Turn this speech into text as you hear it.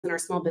and our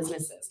small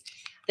businesses,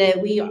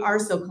 that we are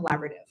so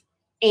collaborative.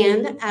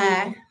 And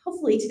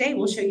hopefully today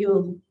we'll show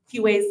you a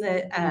few ways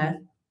that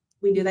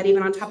we do that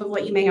even on top of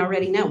what you may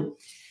already know.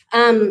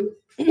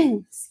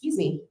 Excuse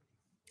me.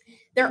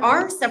 There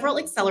are several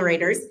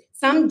accelerators.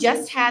 Some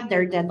just had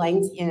their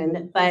deadlines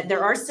in, but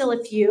there are still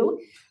a few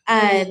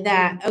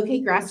that,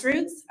 OK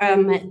Grassroots,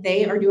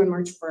 they are due on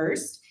March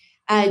 1st.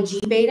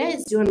 G-Beta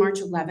is due on March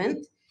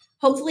 11th.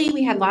 Hopefully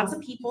we had lots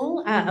of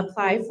people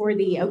apply for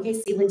the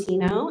OKC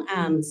Latino.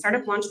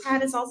 Startup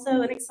Launchpad is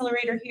also an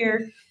accelerator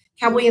here.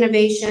 Cowboy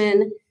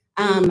Innovation,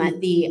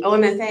 the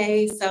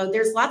OMFA. So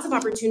there's lots of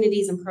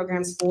opportunities and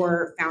programs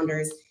for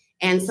founders,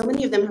 and so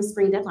many of them have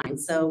spring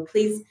deadlines. So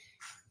please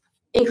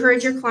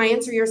encourage your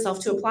clients or yourself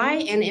to apply.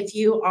 And if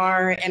you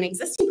are an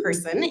existing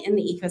person in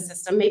the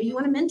ecosystem, maybe you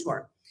want to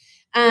mentor.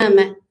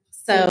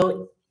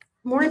 So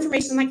more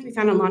information like we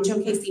found on Launch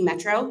OKC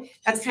Metro.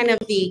 That's kind of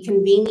the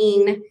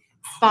convening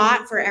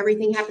spot for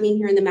everything happening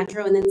here in the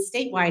Metro. And then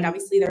statewide,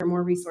 obviously, there are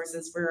more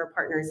resources for our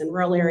partners in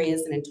rural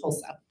areas and in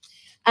Tulsa.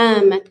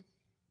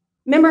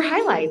 Member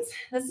highlights.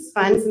 This is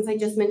fun since I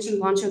just mentioned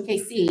Launch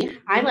OKC.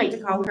 I like to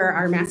call her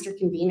our master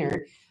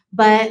convener.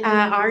 But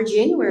our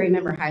January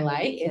member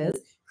highlight is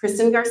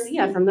Kristen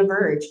Garcia from The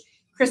Verge.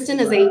 Kristen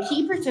is a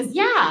key participant.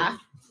 Yeah.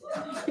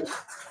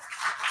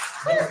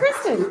 Where's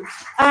Kristen?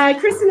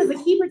 Kristen is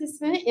a key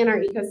participant in our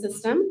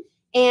ecosystem,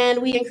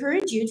 and we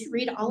encourage you to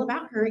read all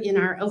about her in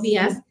our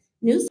OVF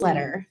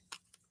newsletter.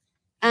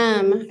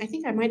 I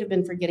think I might have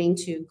been forgetting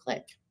to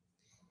click.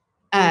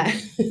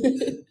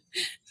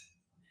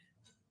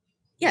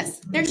 Yes,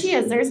 there she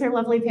is. There's her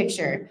lovely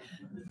picture.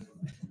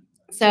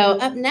 So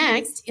up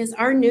next is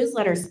our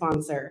newsletter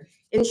sponsor,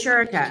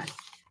 Insurica.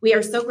 We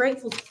are so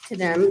grateful to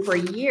them for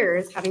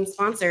years having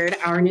sponsored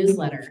our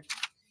newsletter.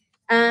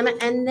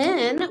 And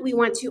then we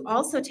want to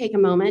also take a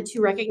moment to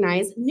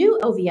recognize new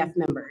OVF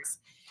members.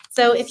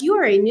 So if you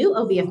are a new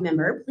OVF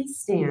member, please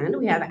stand.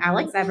 We have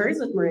Alex Evers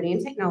with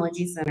Meridian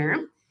Technology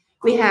Center.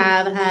 We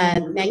have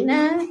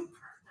Magna,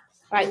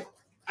 I'm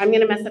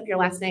going to mess up your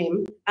last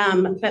name,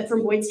 but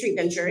from Boyd Street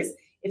Ventures,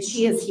 if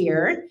she is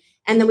here.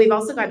 And then we've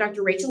also got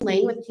Dr. Rachel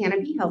Lane with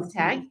Canopy Health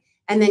Tech,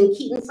 and then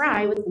Keaton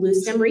Fry with Blue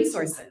Stem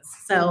Resources.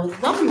 So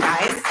welcome,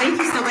 guys. Thank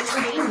you so much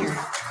for being here.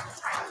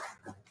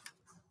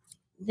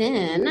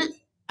 Then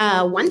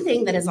one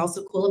thing that is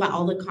also cool about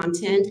all the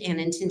content and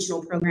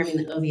intentional programming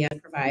that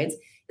OVF provides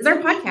is our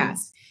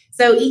podcast.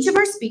 So each of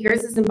our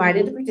speakers is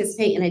invited to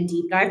participate in a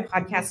deep dive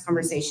podcast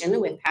conversation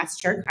with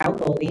past chair Kyle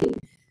Golding.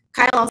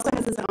 Kyle also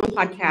has his own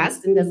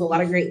podcast and does a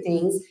lot of great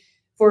things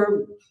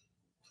for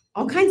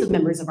all kinds of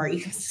members of our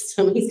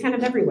ecosystem. He's kind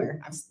of everywhere.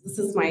 This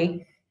is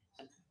my,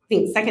 I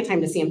think, second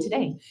time to see him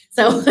today.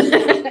 So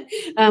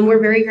we're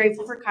very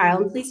grateful for Kyle.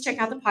 And please check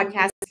out the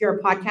podcast. If you're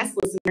a podcast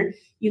listener,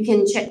 you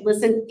can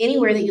listen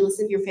anywhere that you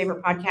listen to your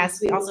favorite podcasts.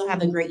 We also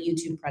have a great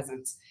YouTube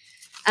presence.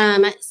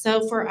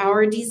 So for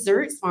our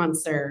dessert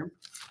sponsor,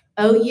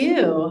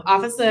 OU,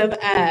 Office of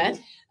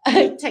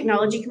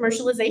Technology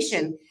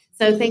Commercialization.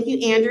 So thank you,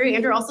 Andrew.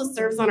 Andrew also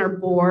serves on our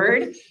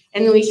board,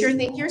 and we sure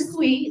think you're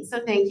sweet. So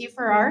thank you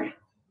for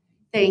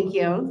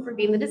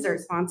being the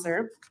dessert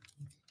sponsor.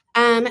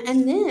 And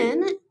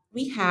then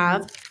we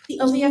have the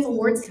OVF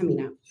Awards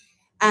coming up.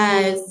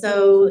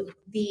 So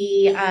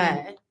the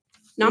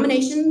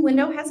nomination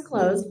window has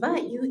closed, but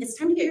it's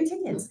time to get your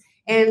tickets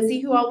and see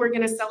who all we're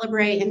going to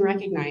celebrate and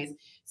recognize.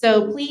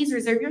 So please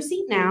reserve your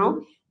seat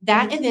now.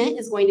 That event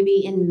is going to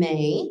be in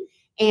May.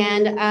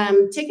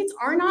 And tickets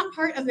are not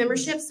part of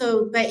membership.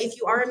 But if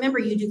you are a member,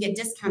 you do get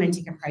discounted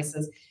ticket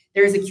prices.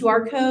 There's a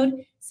QR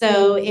code.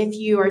 So if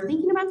you are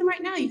thinking about them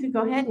right now, you could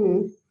go ahead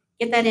and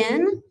get that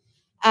in.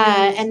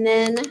 And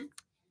then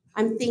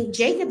I think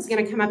Jacob's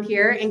going to come up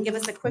here and give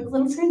us a quick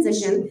little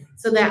transition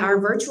so that our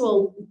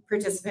virtual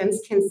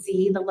participants can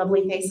see the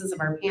lovely faces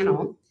of our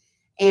panel.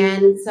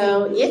 And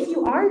so if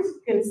you are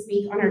going to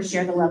speak on our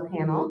Share the Love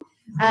panel,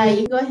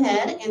 you go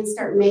ahead and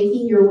start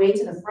making your way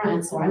to the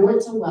front. So I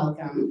want to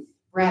welcome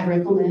Brad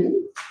Rickelman,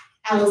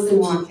 Allison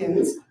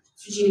Watkins,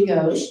 Srijita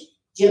Ghosh,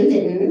 Jim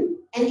Denton,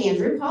 and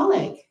Andrew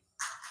Pollock.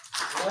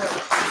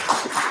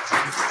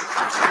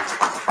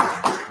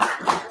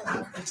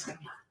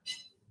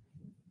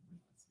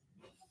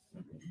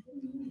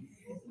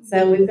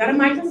 So we've got a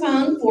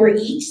microphone for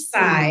each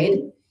side,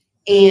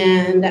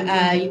 and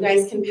you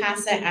guys can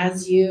pass it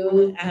as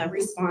you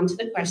respond to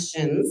the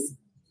questions.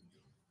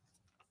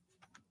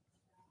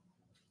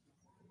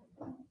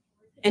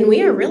 And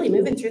we are really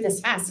moving through this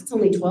fast. It's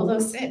only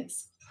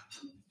 12:06.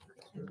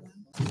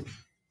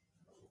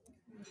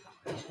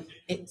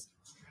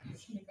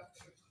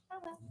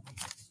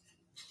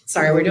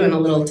 Sorry, we're doing a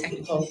little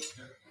technical.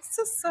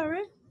 So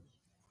sorry.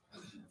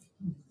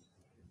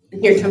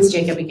 And here comes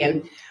Jacob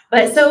again.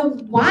 But so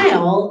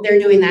while they're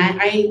doing that,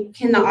 the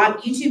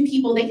YouTube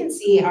people, they can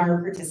see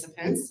our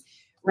participants,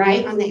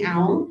 right, on the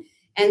owl.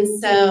 And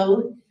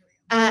so,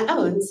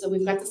 and so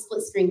we've got the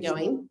split screen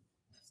going.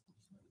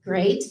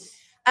 Great.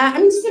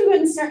 I'm just going to go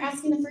ahead and start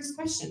asking the first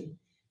question.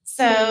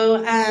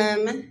 So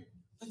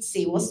let's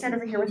see. We'll start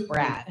over here with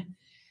Brad.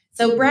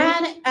 So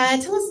Brad,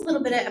 tell us a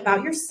little bit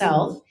about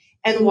yourself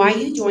and why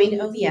you joined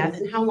OVF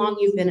and how long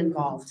you've been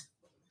involved.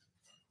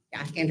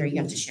 Yeah, Andrew, you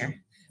have to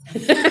share.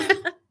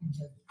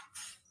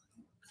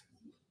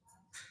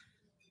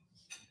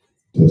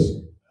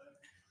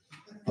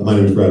 My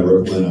name is Brad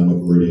Rickelman. I'm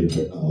with Meridian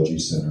Technology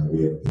Center.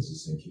 We have a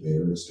business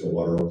incubator in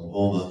Stillwater,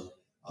 Oklahoma.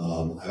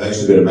 I've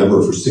actually been a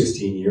member for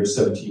 16 years,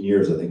 17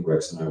 years, I think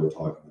Rex and I were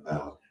talking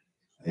about.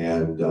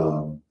 And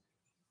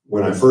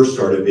when I first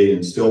started being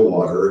in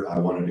Stillwater, I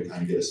wanted to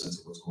kind of get a sense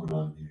of what's going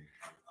on in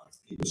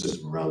the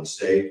ecosystem around the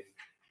state.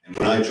 And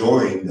when I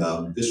joined,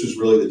 this was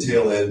really the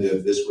tail end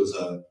of, this was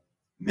a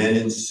men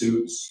in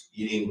suits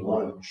eating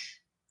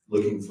lunch,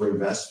 looking for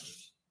investment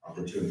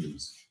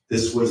opportunities.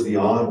 This was the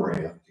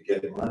on-ramp to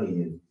get money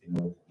in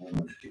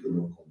Oklahoma, particularly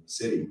in Oklahoma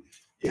City.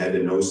 You had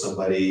to know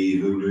somebody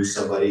who knew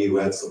somebody who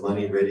had some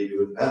money ready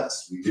to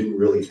invest. We didn't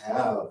really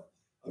have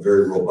a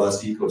very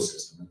robust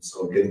ecosystem. And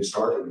so getting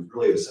started was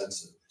really a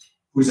sense of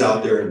who's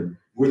out there and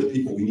who are the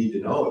people we need to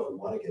know if we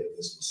want to get a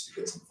business to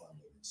get some funding.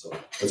 So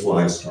that's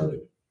why I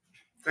started.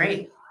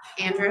 Great.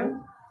 Andrew?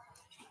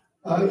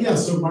 Yeah,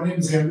 so my name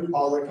is Andrew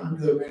Pollock. I'm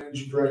the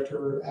managing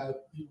director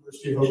at the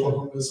University of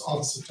Oklahoma's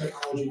Office of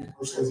Technology and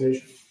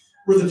Commercialization.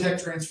 We're the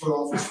tech transfer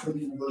office for the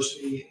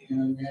university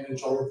and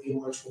manage all of the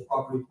intellectual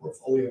property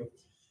portfolio.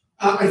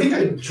 I think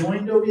I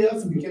joined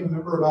OVF and became a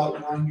member about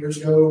 9 years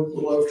ago, a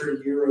little after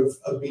a year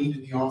of being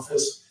in the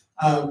office.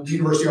 The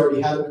university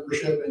already had a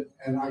membership,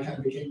 and I kind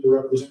of became the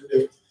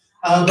representative.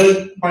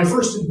 But my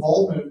first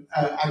involvement,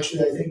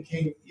 actually, I think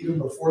came even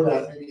before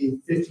that, maybe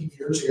 15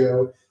 years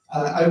ago.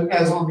 I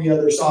was on the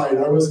other side.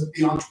 I wasn't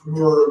the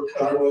entrepreneur,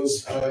 but I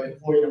was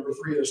employee number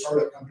 3 at a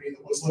startup company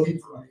that was looking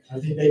for money. I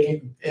think they came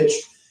and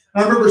pitched.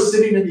 And I remember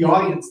sitting in the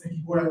audience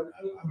thinking, boy,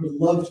 I would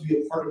love to be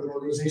a part of an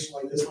organization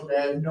like this one day.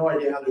 I have no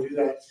idea how to do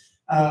that,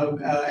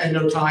 and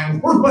no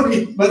time or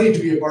money to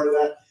be a part of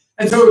that.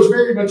 And so it was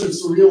very much a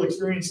surreal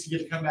experience to get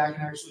to come back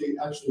and actually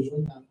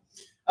join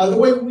that. The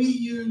way we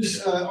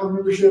use our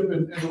membership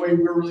and the way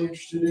we're really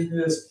interested in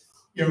this,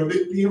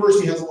 the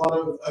university has a lot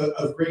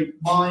of great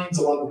minds,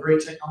 a lot of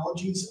great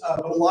technologies,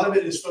 but a lot of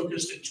it is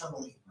focused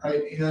internally,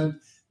 right?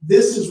 And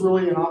this is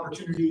really an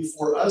opportunity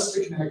for us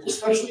to connect,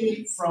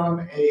 especially from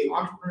an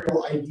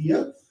entrepreneurial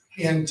idea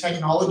and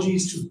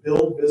technologies to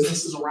build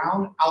businesses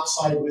around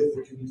outside with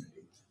the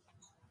community.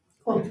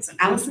 Cool. So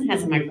Allison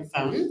has a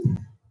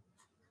microphone.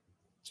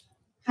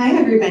 Hi,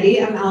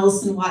 everybody. I'm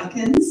Allison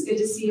Watkins. Good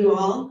to see you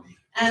all.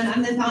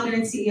 I'm the founder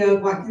and CEO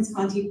of Watkins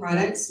Conti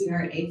Products. We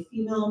are a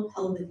female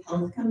pelvic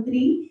health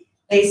company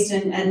based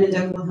in Edmond,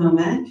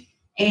 Oklahoma.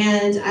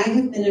 And I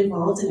have been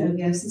involved in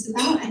OVF since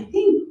about, I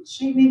think,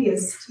 maybe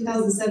it's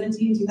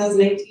 2017,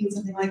 2018,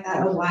 something like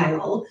that, a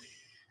while.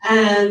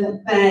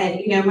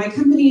 But, my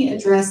company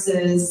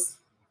addresses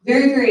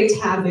very, very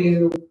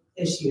taboo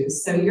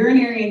issues. So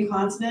urinary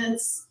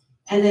incontinence,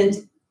 and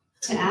then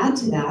to add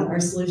to that, our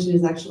solution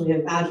is actually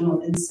a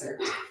vaginal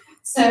insert.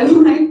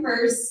 So my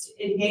first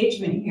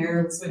engagement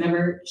here was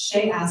whenever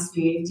Shay asked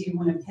me, do you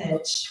want to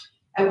pitch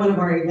at one of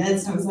our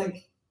events? And I was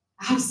like,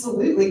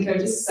 absolutely,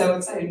 Coach, is so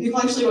excited. People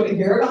actually want to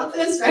hear about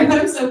this, right?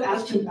 I'm so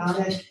passionate about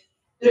it.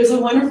 There's a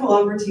wonderful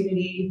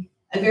opportunity,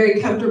 a very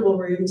comfortable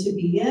room to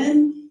be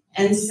in.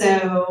 And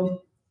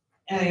so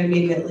I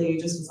immediately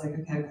just was like,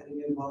 okay, I've got to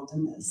get involved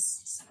in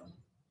this. So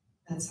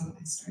that's how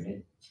I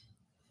started.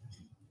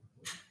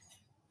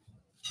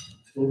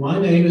 Well,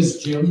 my name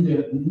is Jim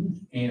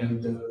Denton,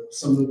 and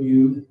some of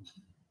you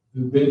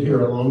who've been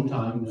here a long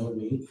time know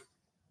me.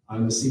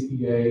 I'm a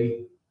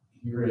CPA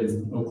here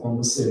in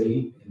Oklahoma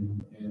City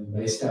and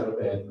based out of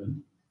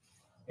Edmond.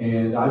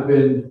 And I've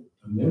been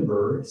a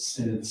member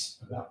since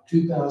about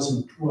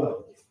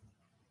 2012.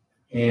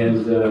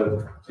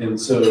 And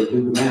so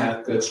do the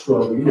math, that's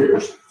 12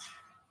 years.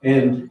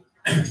 And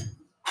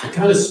I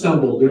kind of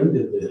stumbled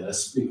into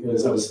this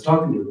because I was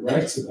talking to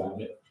Rex about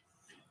it.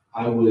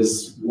 I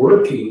was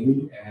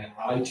working at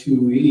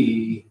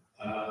I2E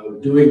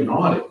doing an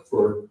audit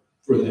for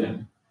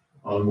them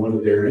on one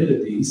of their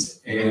entities,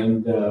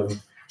 and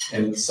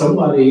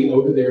somebody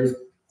over there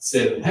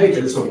said, "Hey,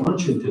 there's a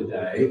luncheon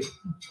today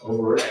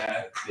over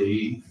at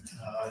the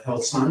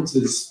Health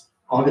Sciences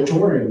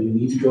Auditorium. You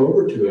need to go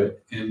over to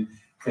it."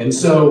 And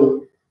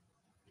so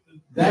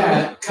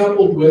that,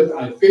 coupled with,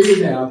 I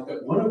figured out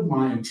that one of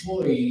my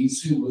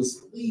employees who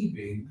was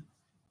leaving,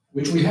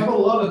 which we have a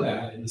lot of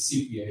that in the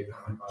CPA,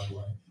 by the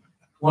way.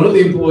 One of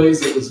the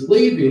employees that was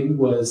leaving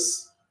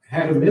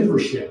had a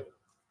membership.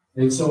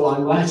 And so I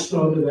latched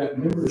onto that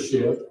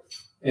membership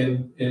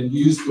and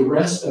used the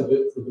rest of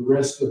it for the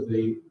rest of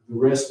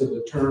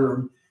the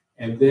term,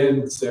 and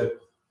then said,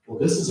 well,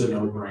 this is a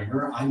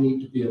no-brainer. I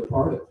need to be a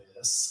part of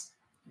this.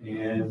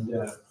 And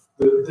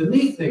the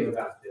neat thing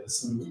about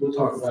this, and we'll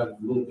talk about it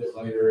a little bit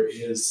later,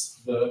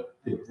 is the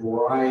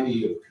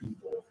variety of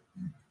people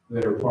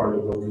that are part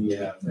of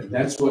OVF, and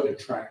that's what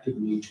attracted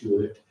me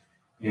to it,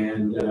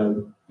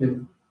 and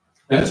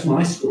that's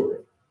my story.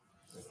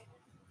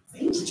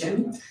 Thanks,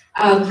 Jim.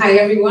 Hi,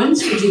 everyone.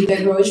 Srijita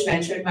Ghosh,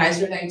 Venture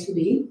Advisor at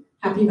I2E.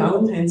 Happy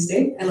Valentine's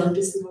Day. I love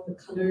to see all the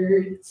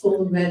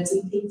colorful reds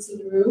and pinks in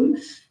the room,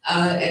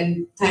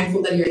 and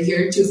thankful that you're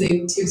here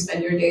choosing to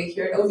spend your day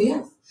here at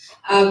OVF.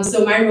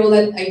 So my role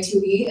at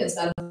I2E is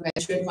that of a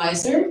venture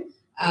advisor.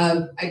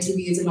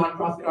 I2E is a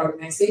nonprofit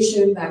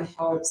organization that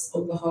helps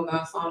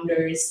Oklahoma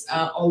founders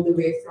all the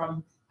way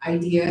from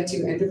idea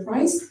to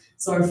enterprise.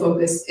 So our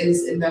focus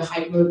is in the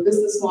high growth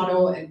business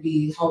model, and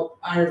we help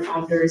our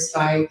founders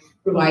by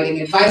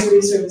providing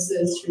advisory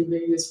services through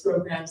various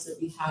programs that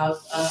we have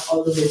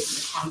all the way from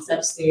the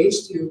concept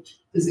stage to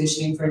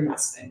positioning for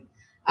investment.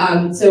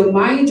 So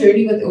my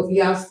journey with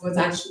OVF was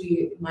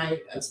actually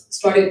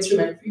started through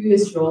my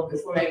previous role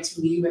before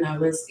I2E when I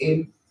was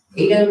in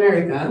ADA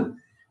America.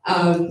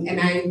 And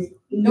I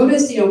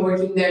noticed,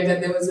 working there,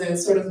 that there was a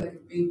sort of like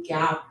a big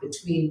gap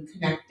between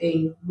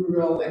connecting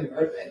rural and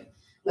urban.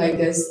 Like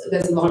there's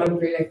a lot of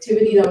great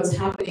activity that was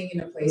happening in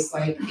a place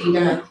like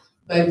Ada,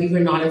 but we were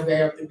not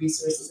aware of the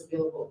resources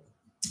available.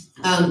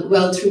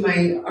 Well, through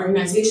my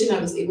organization, I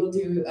was able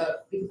to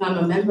become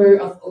a member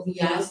of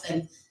OVF,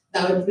 and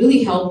that would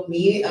really help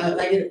me,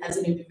 as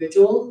an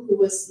individual who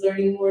was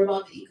learning more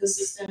about the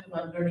ecosystem,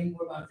 about learning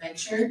more about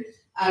venture,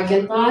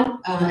 get that,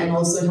 and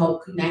also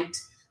help connect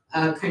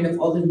kind of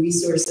all the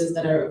resources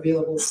that are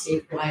available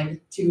statewide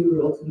to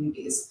rural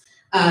communities.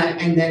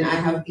 And then I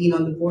have been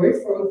on the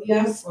board for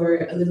OVF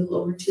for a little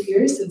over 2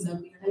 years since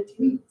I've been at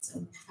I2E.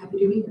 So happy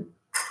to be here.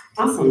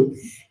 Awesome.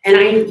 And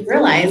I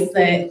realized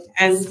that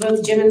as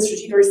both Jim and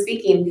Srijita were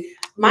speaking,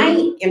 my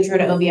intro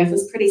to OVF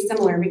was pretty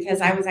similar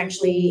because I was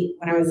actually,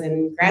 when I was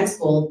in grad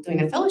school,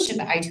 doing a fellowship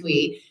at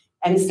I2E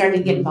and started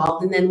to get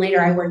involved. And then later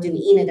I worked in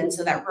Enid. And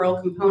so that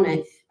rural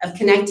component of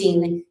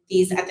connecting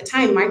these, at the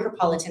time,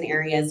 micropolitan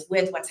areas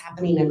with what's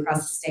happening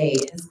across the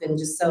state has been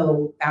just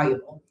so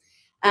valuable.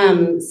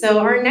 So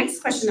our next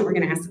question that we're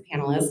going to ask the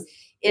panelists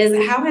is,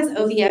 how has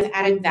OVF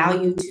added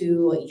value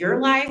to your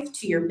life,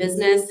 to your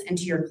business, and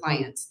to your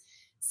clients?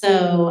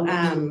 So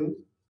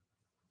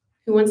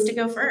who wants to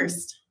go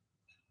first?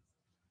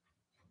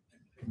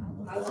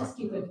 I'll just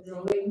keep it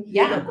rolling.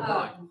 Yeah.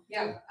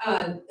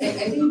 I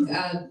think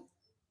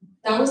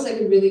that was like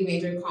a really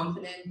major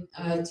component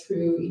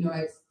through,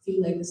 I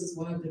feel like this is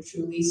one of the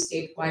truly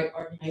statewide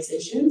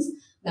organizations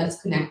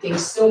that's connecting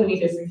so many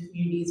different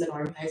communities and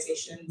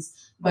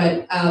organizations.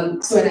 But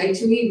so at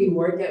I2E, we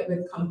work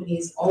with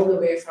companies all the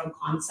way from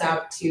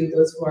concept to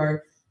those who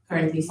are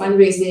currently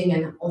fundraising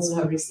and also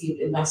have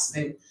received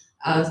investment.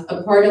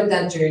 A part of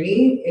that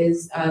journey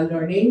is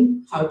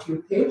learning how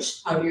to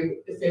pitch, how to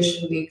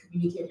efficiently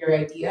communicate your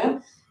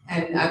idea.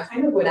 And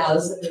kind of what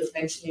Allison was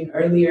mentioning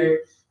earlier,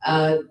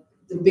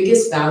 the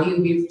biggest value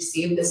we've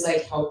received is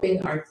like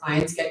helping our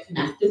clients get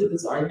connected with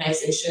this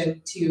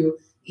organization to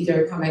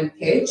either come and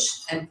pitch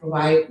and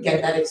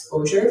get that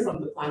exposure from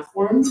the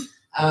platform.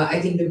 I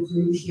think the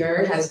group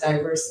here has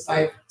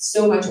diversified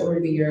so much over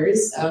the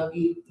years.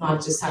 We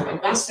not just have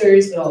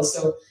investors, but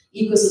also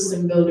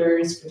ecosystem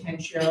builders,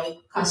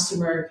 potential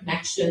customer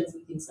connections,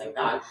 and things like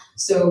that.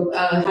 So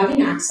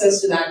having access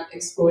to that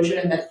exposure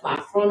and that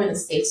platform in a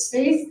safe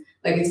space,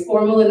 like it's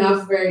formal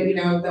enough where, the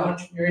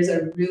entrepreneurs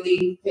are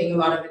really paying a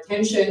lot of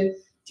attention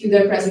to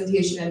their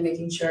presentation and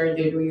making sure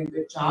they're doing a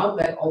good job,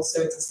 but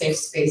also it's a safe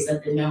space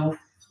that they know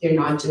they're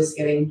not just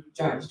getting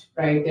judged,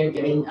 right? They're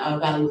getting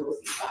valuable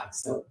feedback.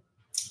 So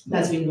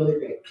that's been really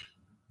great.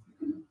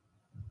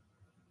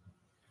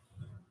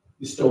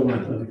 You stole my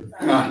thunder.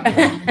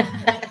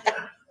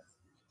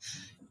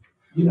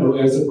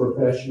 As a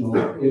professional,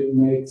 it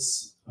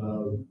makes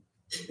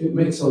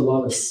a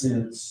lot of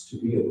sense to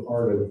be a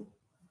part of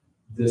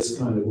this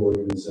kind of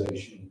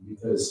organization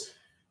because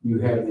you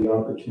have the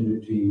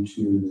opportunity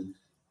to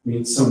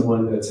meet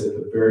someone that's at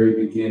the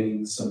very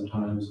beginning,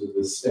 sometimes at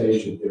the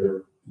stage of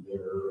their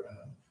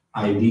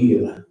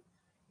idea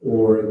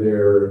or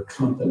their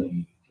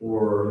company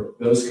or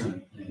those kind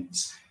of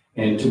things.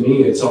 And to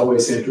me, it's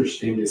always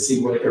interesting to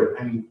see what their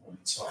pain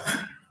points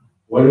are.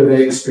 What are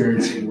they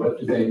experiencing? What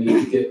do they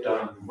need to get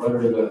done? What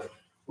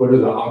are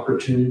the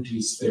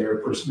opportunities there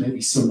for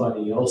maybe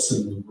somebody else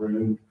in the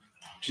room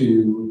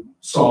to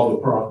solve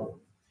a problem?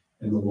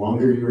 And the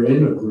longer you're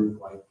in a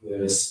group like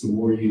this, the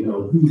more you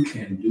know who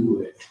can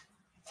do it.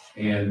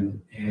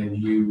 And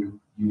you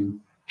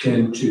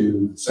tend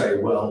to say,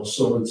 well,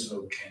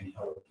 so-and-so can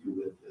help you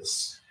with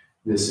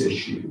this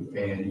issue,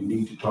 and you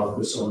need to talk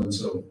with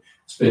so-and-so.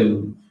 It's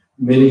been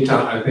many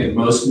times, I think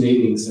most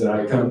meetings that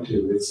I come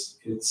to,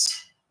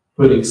 it's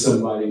putting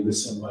somebody with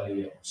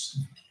somebody else.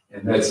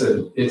 And it's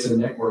a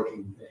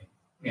networking thing.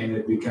 And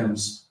it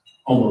becomes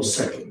almost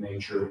second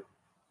nature,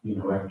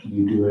 after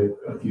you do it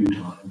a few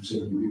times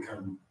and you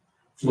become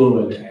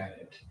fluent at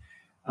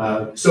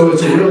it. So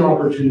it's a real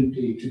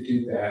opportunity to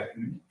do that.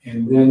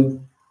 And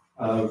then,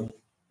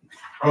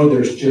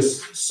 there's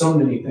just so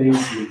many things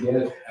you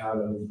get out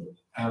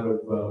of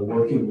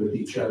working with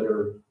each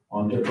other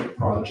on different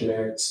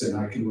projects. And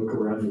I can look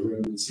around the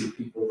room and see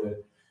people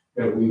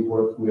that we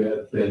work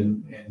with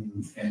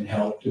and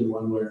helped in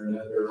one way or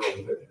another,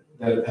 or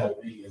that have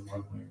helped me in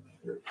one way or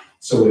another.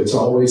 So it's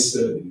always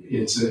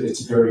it's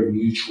a very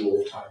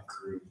mutual type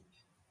group.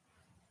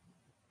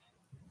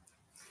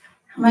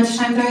 much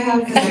time do I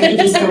have? Because I could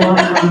just go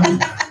on.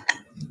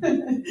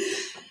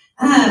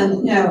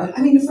 No,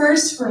 I mean,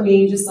 first for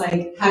me, just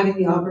like having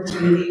the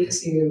opportunity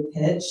to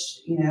pitch,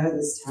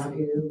 this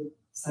taboo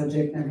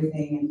subject and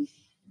everything, and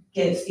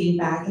get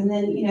feedback. And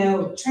then,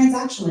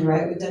 transactionally,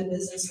 right? We've done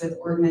business with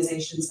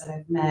organizations that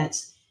I've met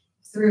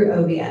through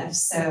OVF.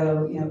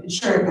 So,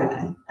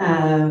 Insurica,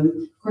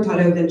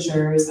 Cortado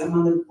Ventures. I'm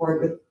on the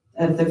board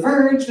of The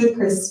Verge with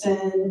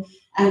Kristen.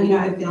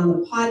 I've been on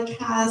the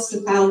podcast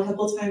with Kyle a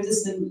couple of times.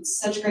 It's been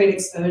such great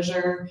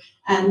exposure.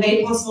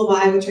 Made possible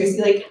by with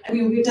Tracy.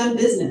 We've done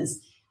business.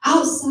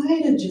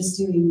 Outside of just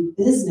doing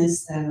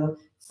business, though,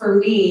 for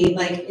me,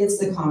 it's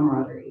the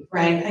camaraderie,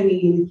 right? I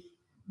mean,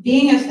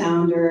 being a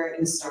founder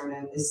in a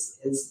startup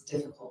is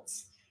difficult.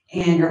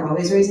 And you're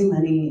always raising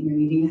money and you're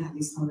needing to have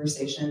these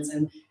conversations.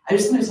 And I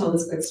just want to tell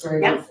this quick story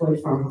about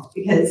Floyd Farmhall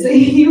because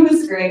he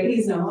was great.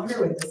 He's no longer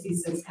with us.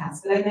 He's since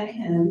passed. But I met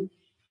him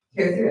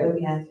here through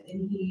OVF,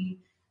 and he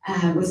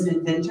was an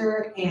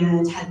inventor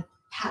and had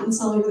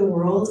patents all over the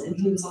world. And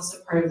he was also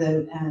part of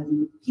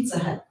the Pizza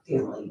Hut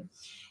family.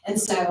 And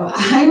so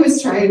I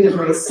was trying to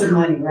raise some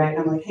money, right?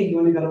 I'm like, hey, do you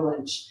want to go to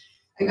lunch?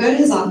 I go to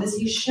his office.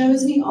 He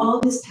shows me all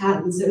of his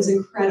patents. It was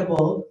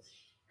incredible.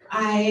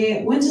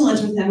 I went to lunch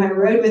with him. I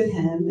rode with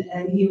him,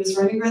 and he was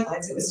running red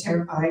lights. It was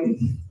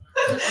terrifying.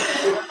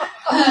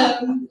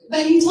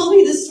 But he told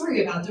me this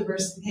story about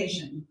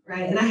diversification,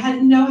 right? And I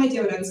had no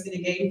idea what I was going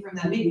to gain from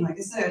that meeting. Like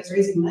I said, I was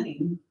raising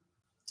money.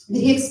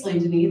 But he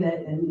explained to me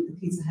that in the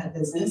Pizza Hut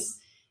business,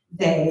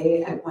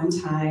 they at one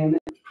time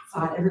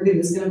thought everybody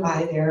was going to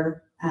buy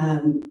their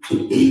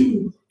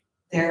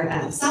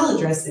salad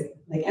dressing.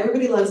 Like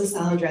everybody loves a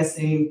salad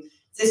dressing.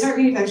 So they start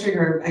manufacturing,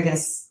 or I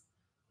guess,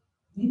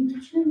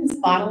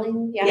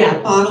 bottling.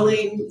 Yeah,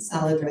 bottling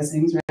salad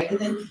dressings, right? And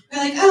then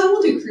they're like, oh,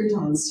 we'll do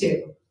croutons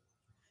too.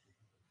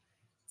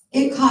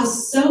 It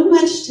costs so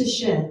much to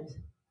ship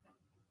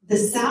the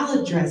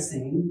salad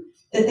dressing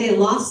that they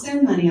lost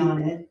their money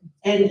on it,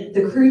 and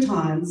the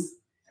croutons,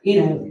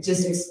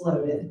 just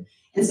exploded.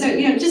 And so,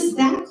 just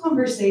that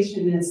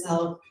conversation in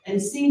itself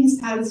and seeing his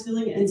patents,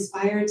 feeling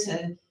inspired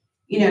to,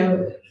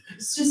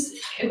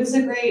 it was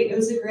a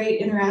great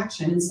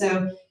interaction. And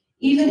so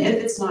even if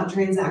it's not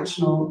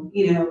transactional,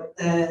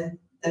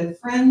 the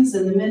friends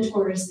and the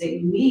mentors that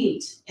you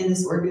meet in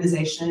this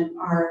organization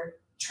are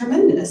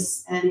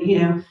tremendous and,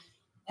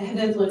 have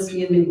influenced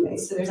me in many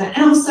ways. So there's that.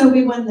 And also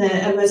we won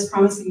the Most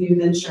Promising New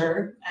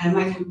Venture,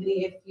 my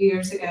company, a few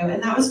years ago.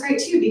 And that was great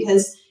too,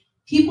 because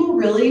people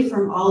really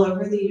from all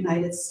over the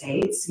United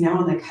States,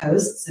 on the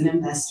coasts, and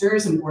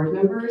investors and board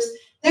members,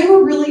 they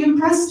were really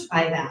impressed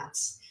by that.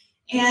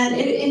 And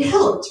it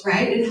helped,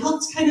 right? It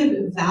helped kind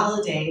of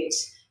validate,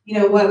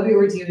 what we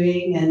were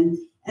doing.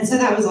 And so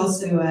that was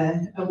also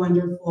a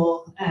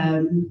wonderful,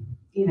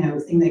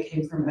 thing that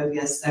came from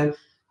OVS. So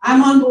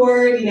I'm on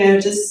board,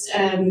 just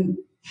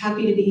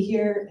happy to be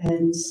here,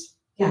 and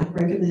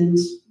recommend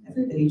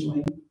everybody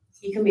join.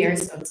 You can be our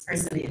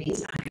spokesperson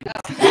anytime.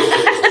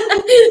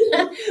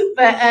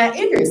 But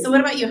Andrew, so what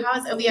about you? How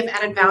has OVF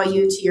added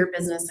value to your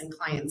business and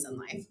clients in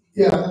life?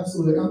 Yeah,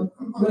 absolutely.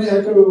 I'm going to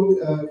echo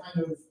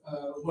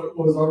what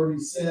was already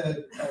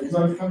said, because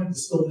I've kind of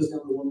distilled this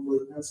down to one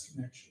word, and that's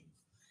connection.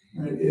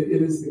 Right?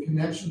 It is the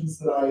connections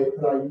that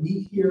I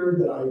meet here,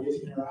 that I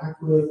get to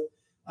interact with,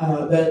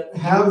 that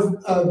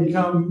have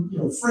become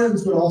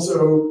friends, but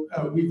also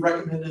we've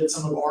recommended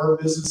some of our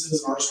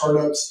businesses and our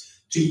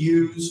startups to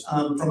use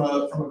from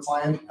a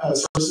client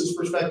services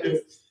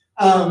perspective.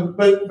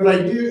 But I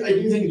do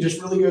think it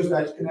just really goes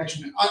back to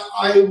connection.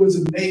 I was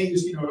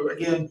amazed,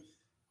 again,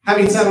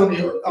 having sat on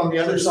the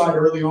other side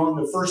early on.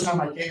 The first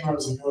time I came, I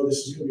was like, oh,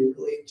 this is going to be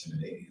really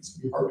intimidating. It's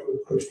going to be hard to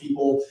approach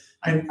people.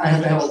 I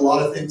have to have a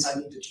lot of things I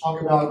need to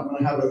talk about. I'm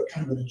going to have a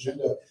kind of an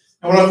agenda.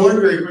 And what I've learned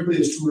very quickly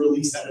is to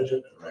release that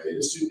agenda, right?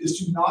 Is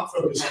to not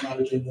focus on that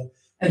agenda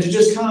and to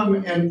just come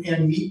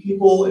and meet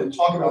people and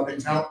talk about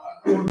things. Now,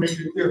 I want to make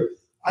it clear,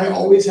 I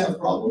always have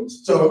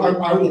problems. So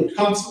I will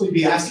constantly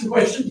be asking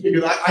questions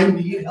because I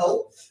need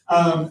help.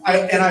 And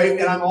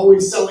I'm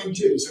always selling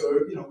too.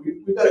 So,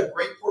 we've got a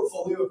great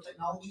portfolio of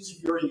technologies.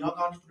 If you're a young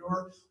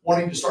entrepreneur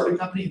wanting to start a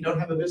company and don't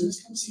have a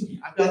business, come see me.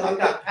 I've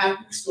got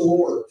patents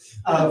galore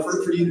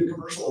for you to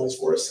commercialize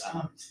for us.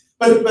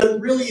 But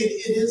really,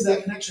 it is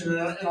that connection,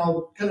 and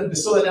I'll kind of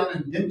distill that down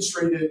and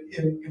demonstrate it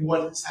in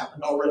what has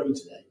happened already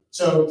today.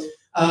 So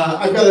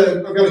I've got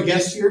a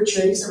guest here,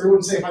 Chase.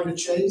 Everyone say hi to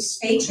Chase.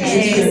 Hey, Chase.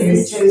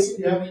 Hey, Chase, if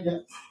you haven't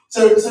yet.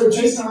 So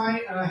Chase and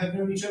I have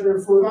known each other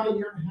for about a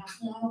year and a half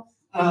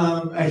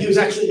now. He was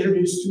actually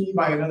introduced to me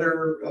by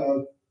another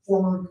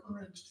former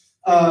current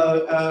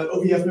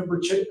OVF member,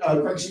 Craig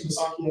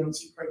Shimasaki. I don't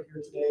see Craig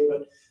here today,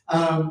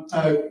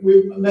 but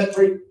we met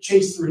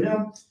Chase through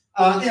him.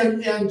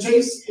 And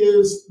Chase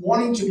is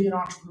wanting to be an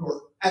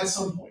entrepreneur at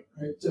some point,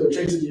 right? So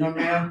Chase is a young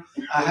man,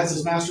 has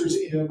his master's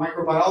in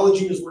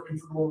microbiology, is working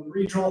for Northern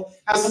Regional,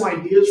 has some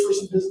ideas for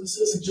some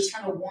businesses, and just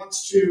kind of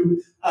wants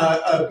to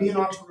be an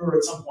entrepreneur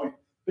at some point.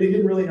 But he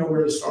didn't really know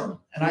where to start.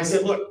 And I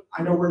said, look,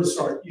 I know where to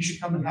start. You should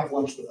come and have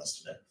lunch with us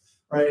today,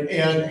 right?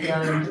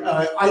 And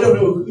I don't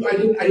know who, I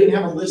didn't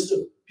have a list of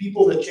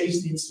people that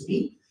Chase needs to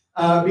meet.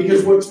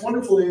 Because what's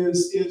wonderful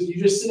is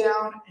you just sit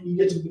down and you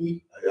get to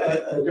meet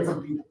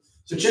different people.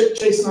 So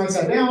Chase and I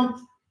sat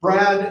down.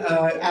 Brad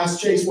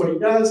asked Chase what he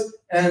does,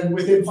 and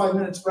within 5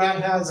 minutes,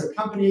 Brad has a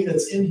company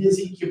that's in his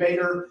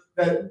incubator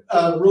that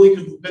really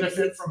could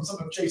benefit from some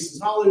of Chase's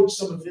knowledge,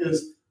 some of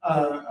his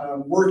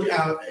work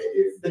out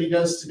that he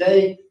does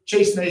today.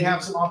 Chase may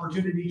have some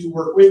opportunity to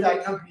work with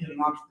that company in an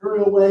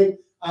entrepreneurial way,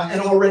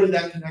 and already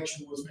that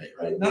connection was made.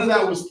 Right, none of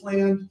that was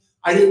planned.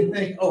 I didn't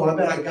think, oh, I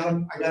bet I got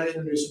to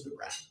introduce him to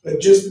Brad. But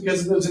just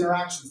because of those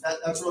interactions,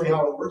 that's really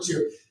how it works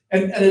here,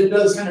 and it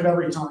does kind of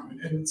every time,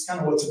 and it's kind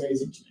of what's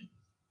amazing to me.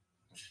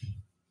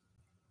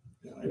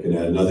 I can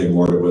add nothing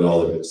more to what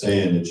all of it's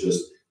saying. It's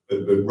just, but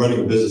running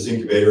a business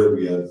incubator,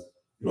 we have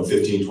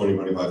 15, 20,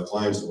 25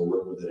 clients that we're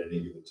working with at any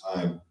given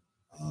time.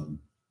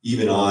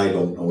 Even I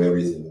don't know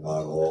everything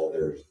about all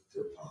their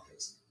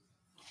topics,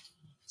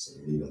 so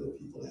we need other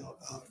people to help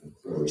out. And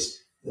of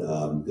course,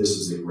 this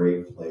is a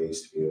great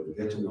place to be able to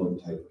get to know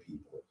the type of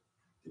people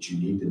that you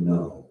need to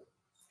know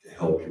to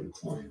help your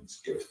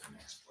clients get to the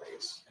next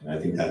place. And I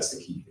think that's the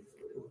key thing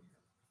that we're doing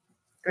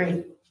here.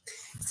 Great.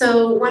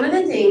 So one of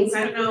the things,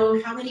 I don't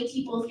know how many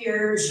people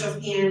here, show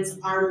of hands,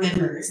 are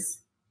members.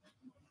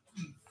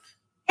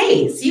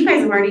 Hey, so you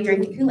guys have already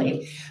drank the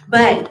Kool-Aid.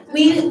 But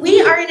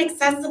we are an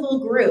accessible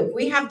group.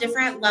 We have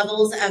different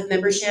levels of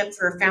membership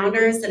for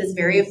founders that is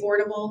very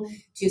affordable,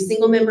 to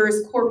single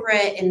members,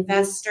 corporate,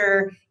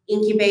 investor,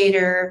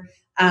 incubator,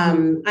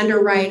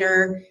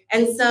 underwriter.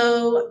 And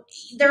so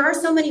there are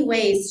so many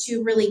ways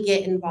to really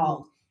get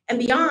involved. And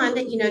beyond,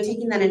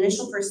 taking that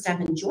initial first step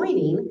and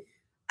joining,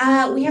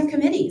 we have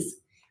committees.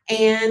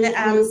 And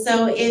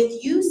so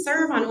if you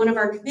serve on one of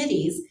our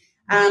committees,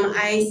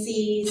 I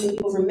see some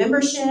people from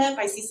membership,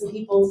 I see some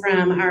people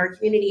from our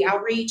community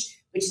outreach,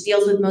 which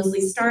deals with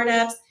mostly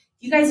startups. If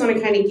you guys want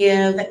to kind of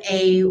give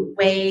a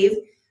wave,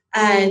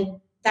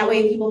 that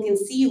way people can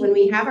see you when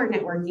we have our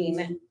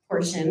networking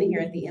portion here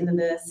at the end of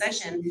the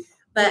session.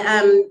 But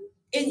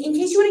in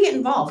case you want to get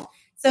involved.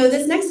 So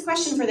this next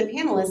question for the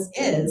panelists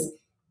is,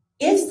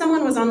 if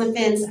someone was on the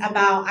fence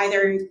about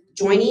either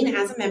joining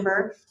as a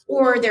member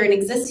or they're an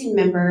existing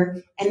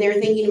member and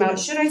they're thinking about,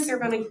 should I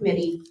serve on a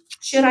committee?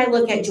 Should I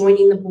look at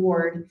joining the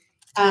board?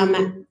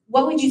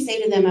 What would you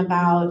say to them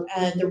about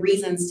the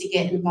reasons to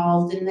get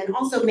involved? And then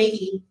also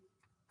maybe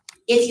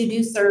if you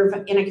do serve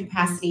in a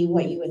capacity,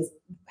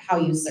 how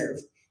you serve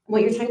and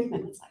what your time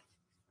commitment's like.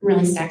 I'm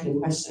really stacking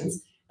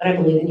questions, but I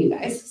believe in you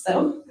guys.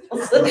 So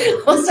we'll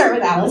start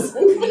with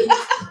Allison.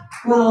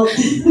 Well,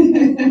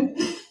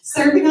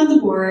 serving on the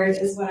board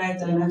is what I've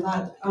done. I'm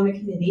not on a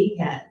committee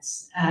yet.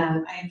 I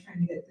am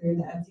trying to get through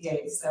the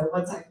FDA. So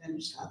once I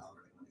finish that, I'll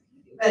be on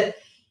a committee. But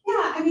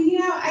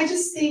yeah, I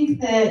just think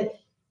that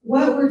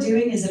what we're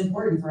doing is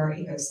important for our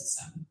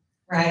ecosystem,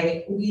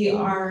 right? We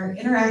are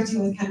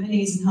interacting with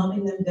companies and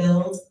helping them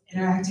build,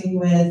 interacting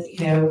with,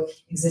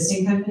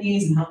 existing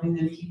companies and helping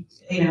them keep,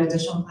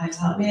 additional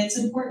clientele. It's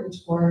important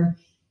for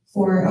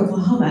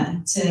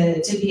Oklahoma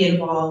to be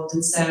involved.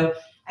 And so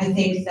I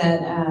think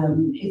that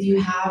if you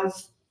have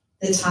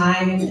the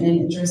time and an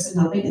interest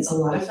in helping, it's a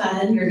lot of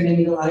fun. You're going to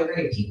meet a lot of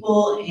great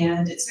people,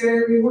 and it's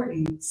very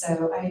rewarding.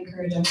 So I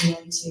encourage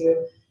everyone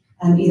to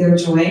either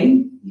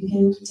join. You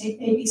can take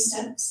baby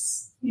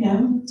steps.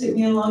 It took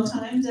me a long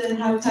time to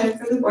have time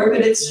for the board,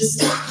 but it's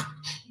just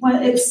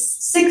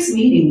it's 6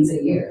 meetings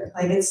a year.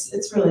 Like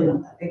it's really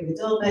not that big of a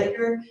deal, but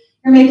you're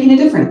making a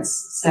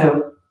difference.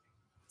 So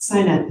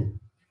sign up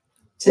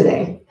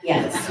today.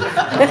 Yes.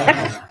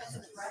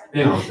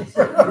 Now.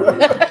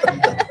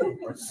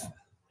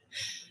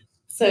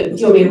 So do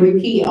you want me to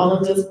repeat all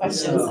of those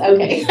questions? No.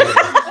 Okay.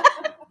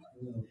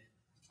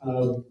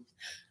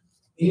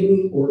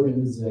 Any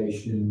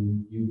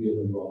organization you get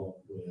involved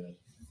with,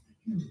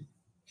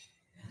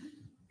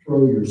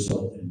 throw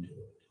yourself into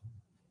it.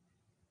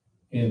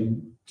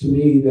 And to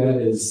me, that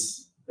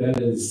is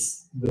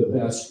the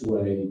best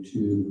way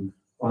to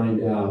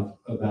find out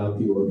about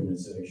the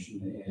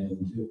organization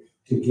and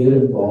to get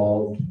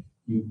involved.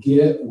 You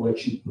get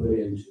what you put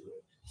into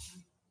it.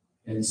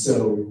 And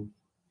so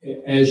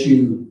as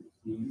you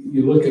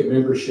look at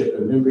membership,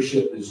 and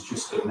membership is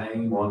just a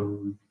name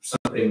on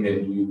something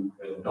that you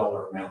a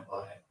dollar amount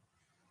by it.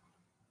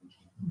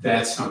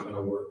 That's not going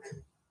to work.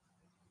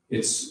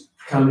 It's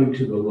coming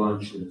to the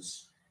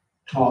lunches,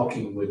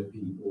 talking with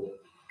people,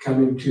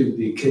 coming to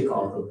the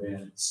kickoff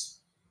events,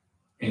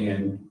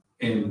 and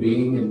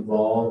being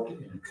involved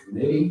in a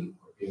committee,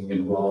 or being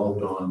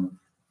involved on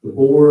the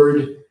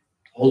board.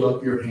 Hold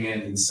up your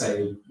hand and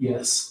say,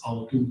 yes,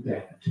 I'll do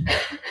that.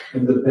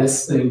 And the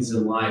best things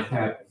in life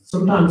happen.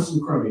 Sometimes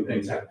some crummy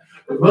things happen,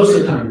 but most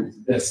of the time,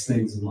 the best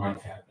things in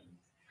life happen.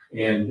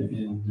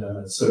 And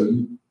so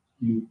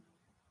you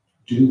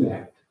do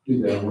that.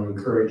 I want to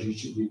encourage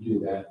each of you to do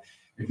that.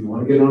 If you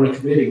want to get on a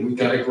committee, we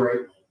got a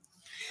great one.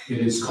 It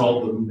is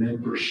called the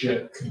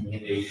Membership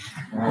Committee.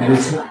 And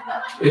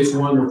it's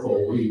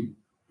wonderful. We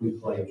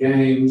play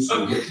games.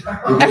 We get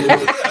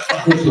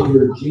to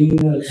hear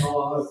Gina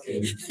talk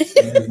and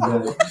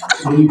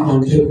we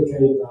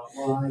pontificate about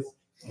life,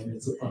 and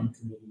it's a fun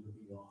committee to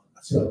be on.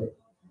 So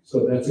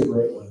that's a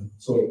great one.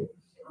 So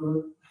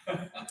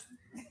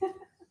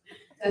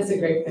that's a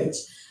great pitch.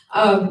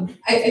 I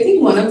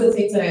think one of the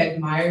things that I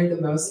admire the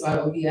most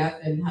about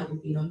OVF and having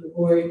been on the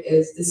board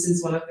is this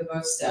is one of the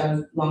most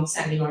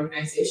long-standing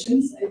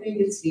organizations. I think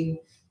it's been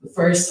the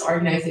first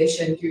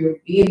organization to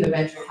be in the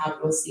venture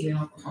capital scene in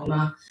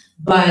Oklahoma,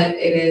 but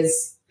it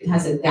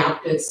has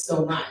adapted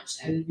so much,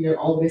 and we are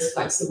always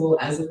flexible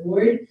as a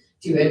board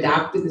to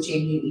adapt to the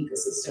changing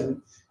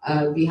ecosystem.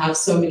 We have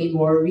so many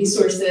more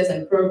resources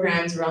and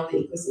programs around the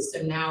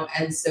ecosystem now,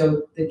 and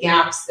so the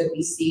gaps that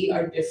we see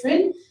are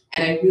different.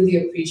 And I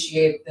really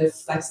appreciate the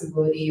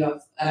flexibility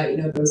of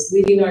those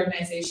leading the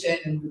organization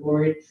and the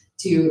board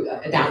to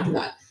adapt to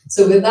that.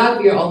 So with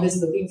that, we are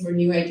always looking for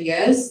new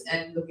ideas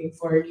and looking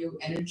for new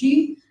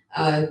energy.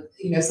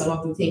 Some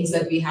of the things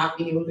that we have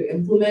been able to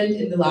implement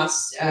in the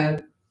last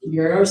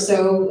year or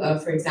so,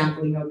 for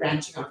example,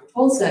 branching out to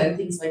Tulsa and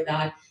things like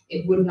that,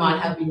 it would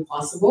not have been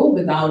possible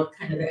without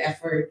kind of the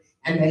effort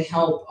and the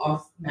help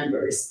of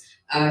members.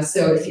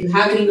 So if you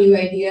have any new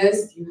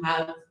ideas, if you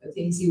have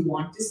things you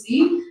want to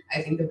see,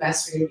 I think the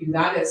best way to do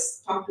that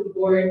is talk to the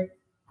board,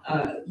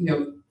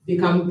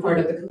 become part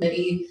of the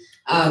committee.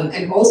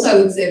 And also I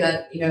would say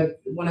that,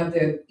 one of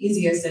the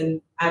easiest,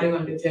 and adding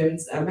on to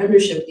Jim's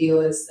membership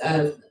deal is,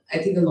 I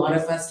think a lot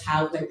of us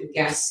have like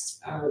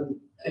the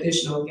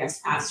additional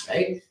guest pass,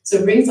 right?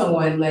 So bring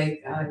someone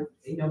like,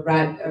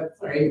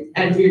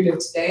 Andrew did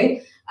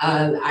today.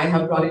 I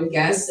have brought in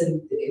guests, and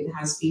it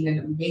has been an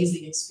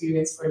amazing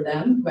experience for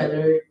them,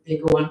 whether they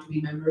go on to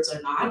be members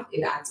or not.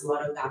 It adds a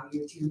lot of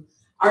value to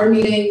our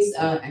meetings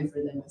and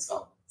for them as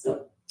well.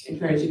 So I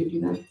encourage you to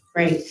do that.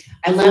 Great.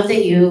 I love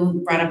that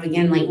you brought up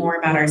again, like more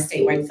about our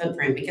statewide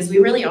footprint, because we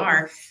really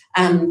are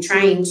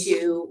trying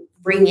to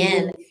bring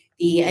in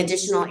the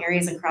additional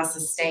areas across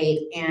the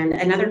state. And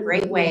another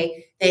great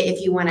way that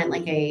if you wanted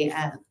like a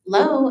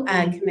low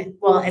commit,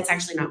 well, it's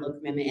actually not low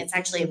commitment, it's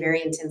actually a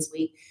very intense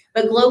week,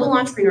 but Global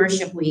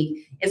Entrepreneurship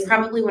Week is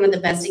probably one of the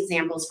best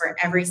examples for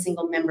every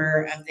single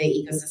member of the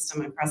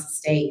ecosystem across the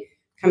state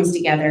comes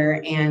together.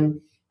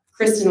 And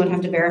Kristen would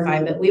have to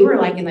verify, but we were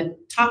like in the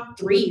top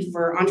 3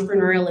 for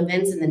entrepreneurial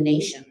events in the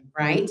nation,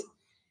 right?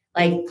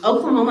 Like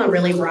Oklahoma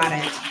really brought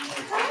it.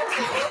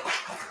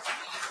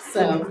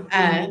 So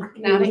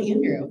now to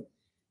Andrew.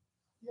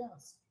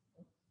 Yes.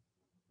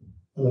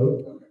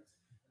 Hello. Okay.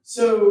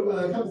 So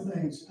a couple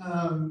things.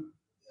 I'm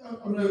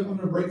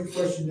gonna break the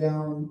question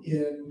down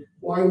in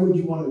why would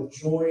you want to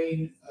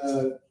join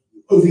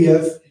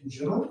OVF in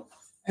general,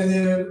 and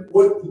then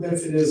what the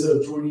benefit is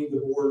of joining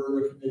the board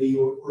or a committee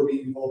or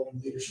being involved in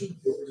the leadership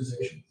of the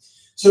organization.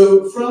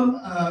 So from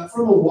a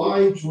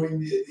why join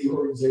the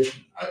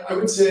organization, I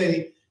would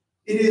say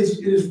it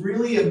is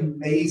really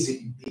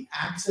amazing the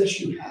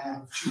access you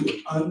have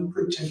to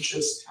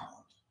unpretentious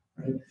talent,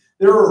 right?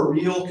 There are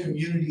real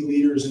community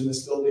leaders in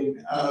this building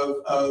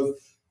of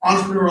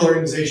entrepreneurial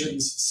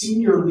organizations,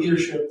 senior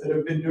leadership that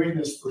have been doing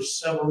this for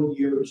several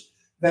years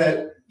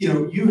that,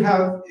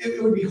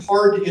 it would be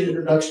hard to get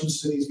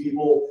introductions to these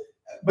people,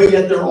 but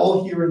yet they're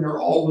all here and they're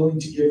all willing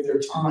to give their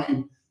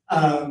time.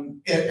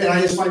 And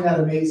I just find that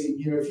amazing.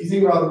 If you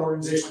think about an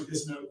organization like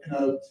this in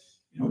a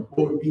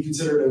what would be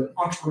considered an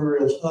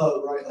entrepreneurial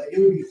hub, right? Like it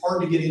would be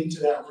hard to get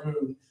into that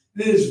room.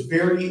 It is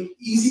very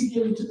easy to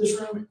get into this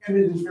room, and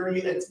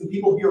the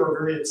people here are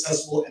very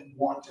accessible and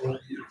want to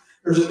help you.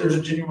 There's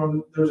a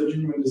genuine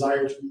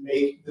desire to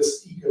make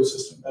this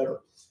ecosystem better.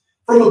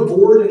 From a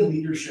board and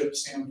leadership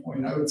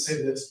standpoint, I would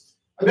say this.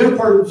 I've been a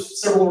part of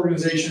several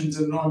organizations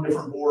and on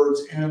different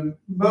boards, and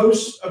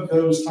most of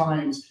those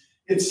times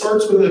it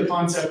starts with a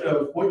concept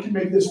of what can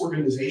make this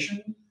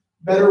organization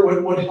better,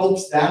 what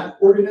helps that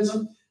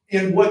organism,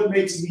 and what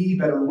makes me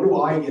better. What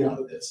do I get out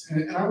of this?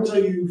 And I will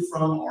tell you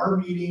from our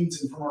meetings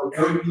and from our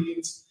board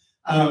meetings,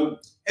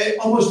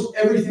 almost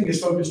everything is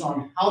focused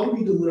on how do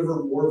we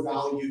deliver more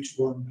value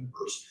to our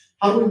members?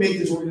 How do we make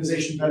this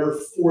organization better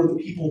for the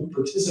people who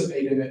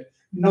participate in it,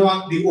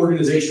 not the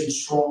organization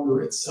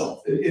stronger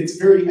itself? It's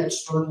very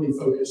externally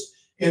focused,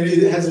 and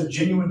it has a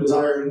genuine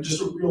desire and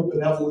just a real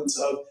benevolence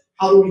of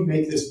how do we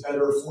make this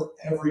better for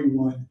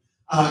everyone?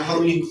 How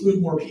do we include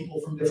more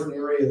people from different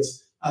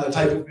areas?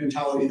 Type of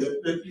mentality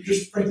that you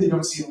just frankly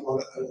don't see in a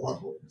lot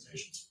of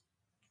organizations.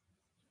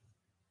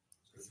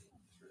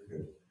 Very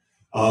good.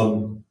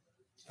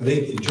 I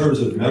think in terms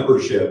of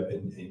membership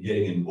and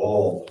getting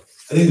involved,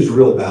 I think there's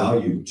real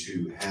value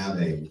to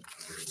having an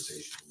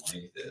organization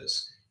like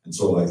this. And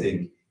so I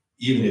think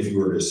even if you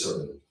were to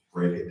sort of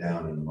break it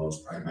down in the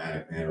most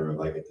pragmatic manner of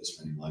I get this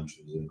many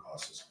lunches and it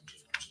costs this much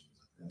lunch,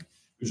 like that,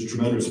 there's a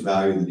tremendous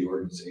value that the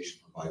organization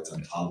provides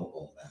on top of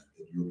all that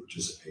your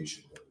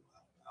participation will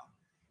allow,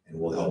 and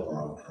will help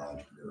our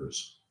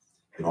entrepreneurs.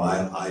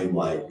 I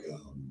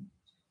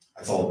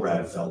follow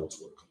Brad Feld's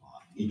work a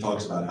lot. He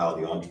talks about how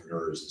the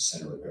entrepreneur is the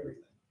center of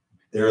everything.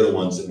 They're the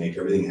ones that make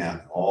everything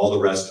happen. All the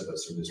rest of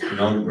us are this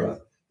penumbra,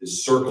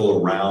 this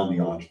circle around the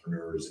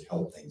entrepreneurs that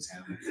help things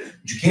happen. But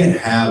you can't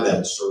have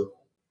that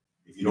circle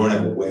if you don't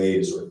have a way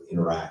to sort of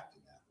interact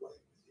in that way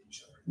with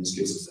each other. And this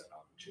gives us that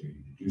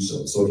opportunity to do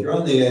so. So if you're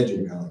on the edge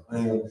and you're kind of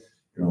like, well,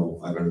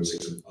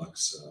 $500,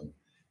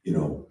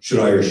 $600, should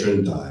I or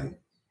shouldn't I?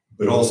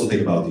 But also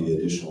think about the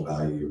additional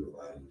value you're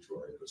providing to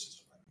our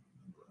ecosystem.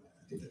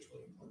 I think that's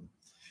really important.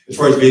 As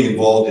far as being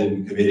involved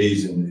in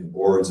committees and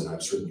boards, and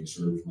I've certainly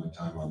served my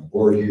time on the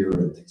board here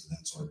and things of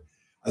that sort,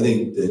 I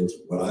think that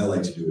what I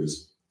like to do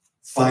is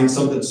find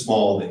something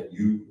small that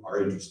you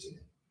are interested in.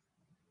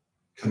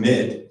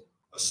 Commit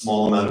a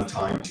small amount of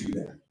time to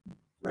that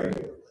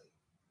regularly,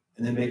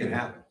 and then make it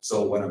happen.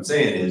 So what I'm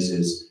saying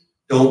is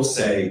don't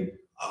say,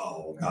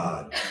 oh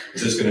God,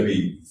 is this going to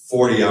be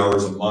 40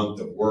 hours a month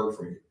of work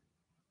for you?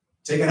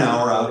 Take an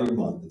hour out of your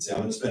month and say, I'm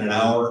going to spend an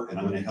hour and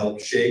I'm going to help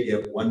Shay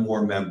get one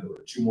more member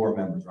or two more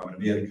members, or I'm going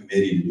to be on a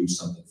committee to do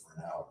something for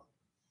an hour.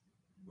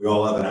 We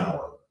all have an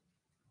hour.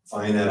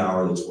 Find that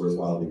hour that's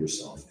worthwhile to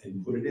yourself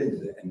and put it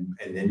into it.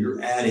 And then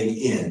you're adding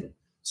in.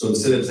 So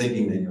instead of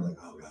thinking that you're like,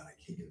 oh God, I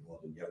can't get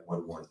involved in yet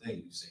one more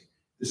thing, you say,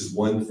 this is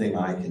one thing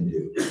I can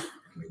do. I can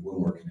make one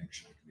more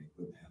connection. I can make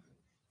one happen.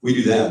 If we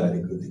do that, I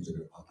think good things are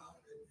going to pop out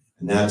of it.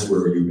 And that's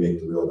where you make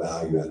the real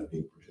value out of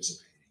being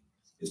participating,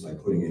 is by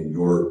putting in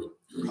your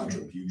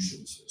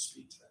contribution, so to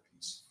speak, to that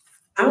piece.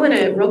 I want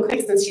to, real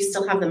quick, since you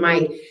still have the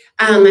mic,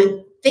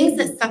 things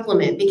that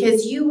supplement,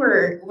 because you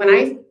were, when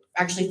I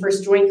actually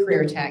first joined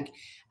Career Tech,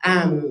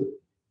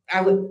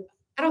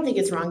 I don't think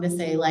it's wrong to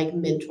say like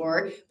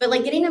mentor, but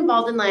like getting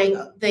involved in like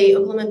the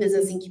Oklahoma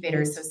Business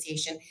Incubator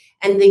Association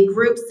and the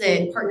groups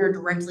that partner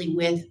directly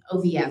with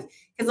OVF.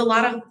 Because a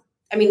lot of,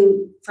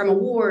 from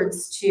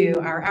awards to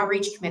our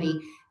outreach committee,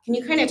 can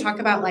you kind of talk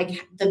about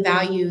like the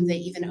value that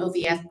even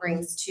OVF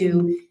brings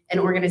to an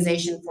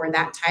organization for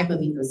that type of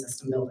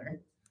ecosystem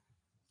builder?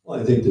 Well,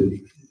 I think that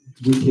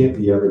we can't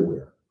be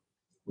everywhere.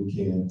 We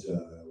can't,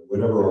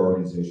 whatever our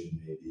organization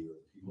may be, or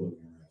people that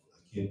we interact with,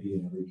 I can't be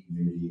in every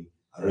community.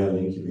 I don't have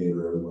an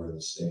incubator everywhere in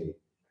the state.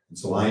 And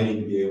so I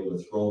need to be able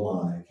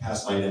to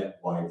cast my net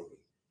widely.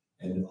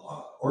 And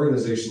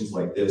organizations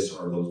like this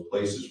are those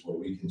places where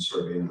we can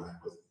sort of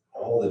interact with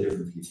all the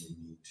different people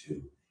you need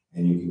to.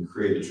 And you can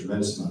create a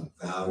tremendous amount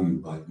of value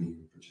by being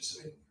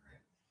participating.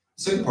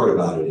 The second part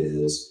about it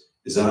is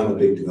that I'm a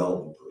big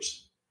development person.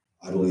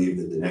 I believe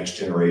that the next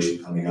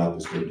generation coming up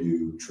is going to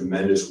do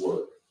tremendous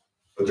work,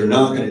 but they're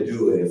not going to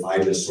do it if I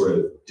just sort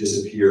of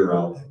disappear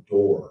out that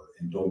door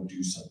and don't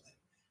do something.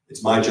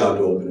 It's my job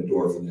to open a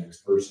door for the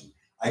next person.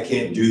 I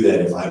can't do that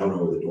if I don't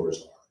know where the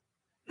doors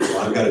are. So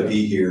I've got to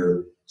be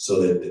here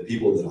so that the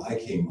people that I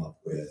came up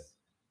with,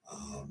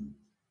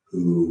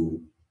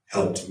 who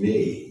helped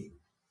me,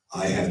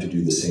 I have to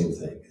do the same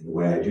thing. And the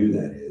way I do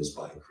that is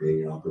by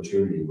creating an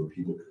opportunity where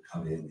people can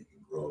come in, they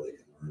can grow, they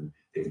can learn,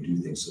 they can do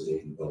things so they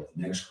can develop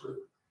the next group.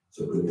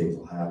 So good things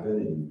will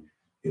happen.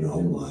 And,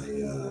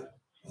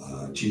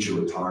 my teacher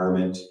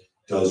retirement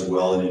does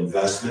well in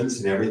investments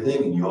and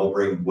everything, and you all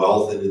bring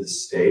wealth into the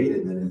state,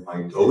 and then in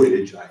my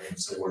dotage, I have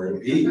somewhere to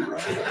be,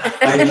 right?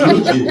 I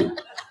need you.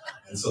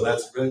 And so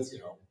that's good, so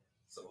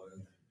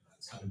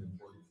that's kind of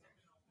important.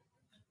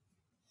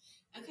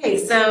 Okay,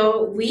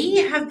 so we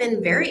have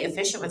been very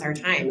efficient with our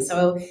time.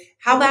 So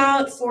how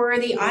about for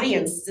the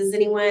audience? Does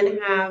anyone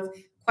have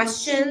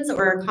questions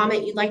or a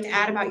comment you'd like to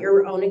add about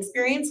your own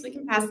experience? We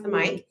can pass the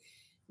mic.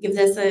 Give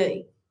this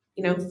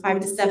 5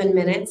 to 7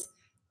 minutes.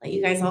 Let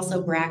you guys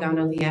also brag on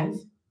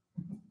OVF.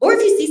 Or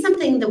if you see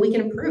something that we can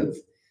improve,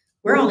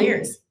 we're all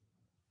ears.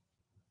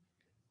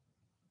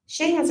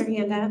 Shay has her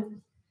hand up.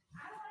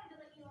 I wanted to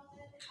let you all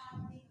know that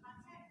on the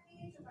contact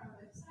page of our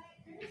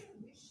website, there is a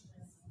wish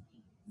list.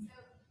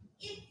 So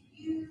if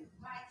you,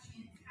 by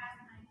chance,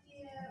 have an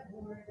idea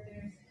or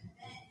there's an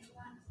event you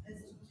want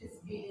us to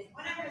participate in,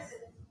 whatever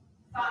the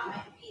thought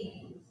might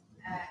be,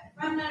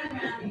 run that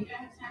around. You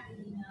don't have to have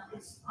an email.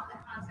 It's on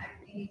the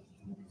contact page.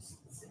 You can just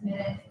submit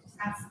it.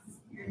 Just ask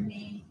your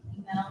name,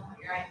 email, what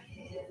your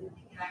idea is, and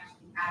you can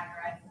actually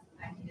categorize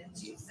the idea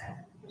too. So,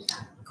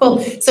 cool.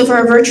 So for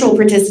our virtual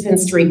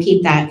participants, to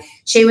repeat that,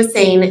 Shay was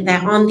saying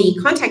that on the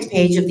contact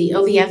page of the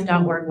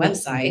ovf.org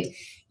website,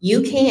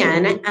 you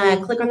can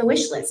click on the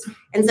wish list.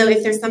 And so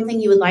if there's something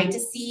you would like to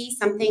see,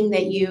 something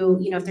that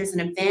if there's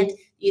an event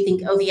you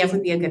think OVF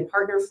would be a good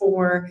partner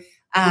for,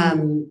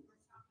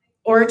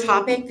 or a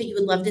topic that you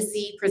would love to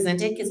see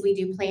presented, because we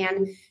do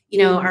plan,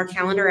 our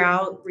calendar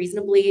out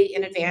reasonably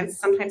in advance,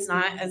 sometimes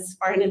not as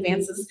far in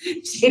advance as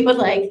Shay would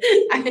like,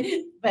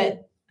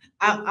 but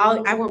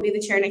I won't be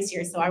the chair next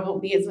year, so I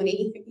won't be as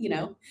many,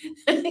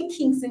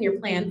 kinks in your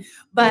plan.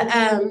 But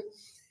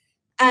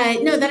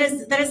no, that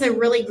is a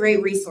really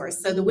great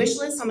resource. So the wish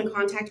list on the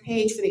contact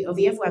page for the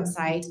OVF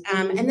website.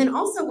 And then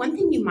also one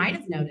thing you might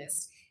have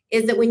noticed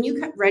is that when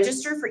you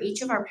register for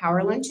each of our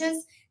power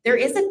lunches, there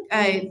is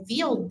a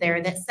field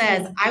there that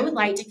says, I would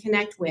like to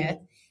connect with.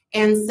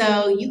 And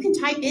so you can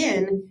type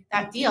in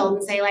that field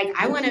and say, like,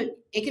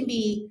 it can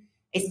be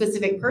a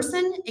specific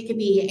person. It could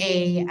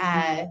be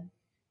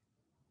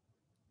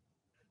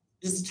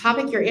just a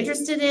topic you're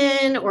interested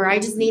in, or I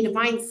just need to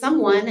find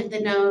someone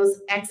that knows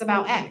X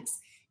about X.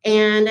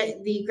 And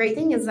the great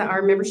thing is that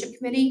our membership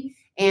committee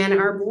and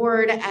our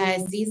board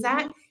sees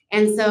that.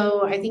 And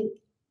so I think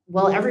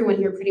well, everyone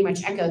here pretty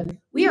much echoed,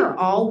 we are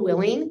all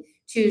willing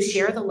to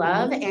share the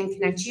love and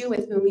connect you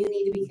with whom you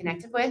need to be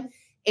connected with.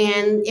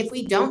 And if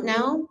we don't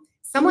know,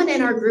 someone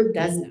in our group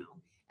does know,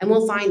 and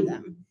we'll find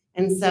them.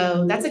 And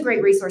so that's a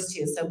great resource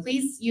too. So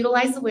please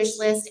utilize the wish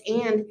list.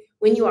 And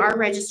when you are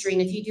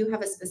registering, if you do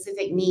have a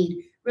specific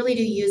need, really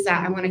do use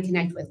that I want to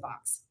connect with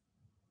box.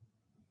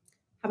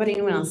 How about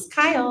anyone else?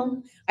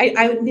 Kyle,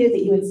 I knew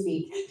that you would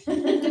speak.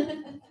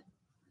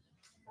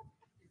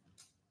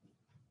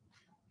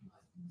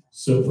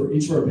 So for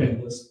each of our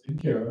panelists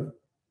and Kara,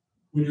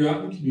 when you're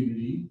out in the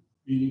community,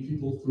 meeting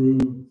people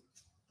through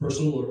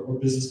personal or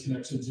business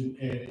connections, and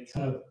it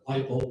kind of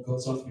light bulb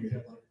goes off in your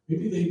head, like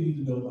maybe they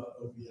need to know about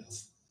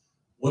OVF.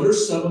 What are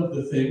some of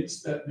the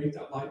things that make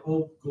that light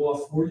bulb go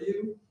off for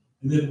you?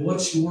 And then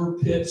what's your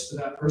pitch to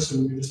that person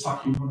when you're just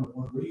talking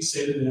one-on-one? What do you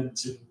say to them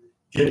to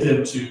get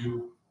them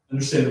to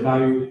understand the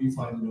value that you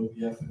find in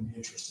OVF and be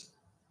interested?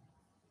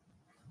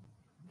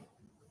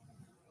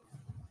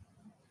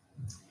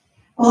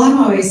 Well, I'm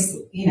always,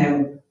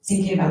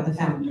 thinking about the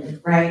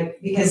founder,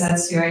 right? Because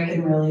that's who I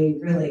can really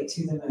relate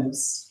to the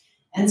most.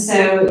 And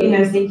so,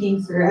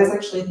 thinking through, I was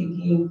actually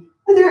thinking,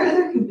 there are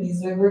other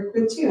companies that I work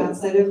with too,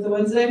 outside of the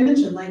ones that I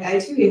mentioned, like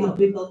I2E helped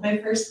me build my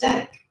first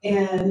deck.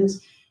 And,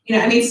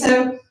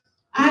 so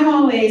I'm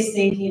always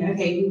thinking,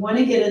 okay, you want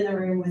to get in the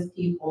room with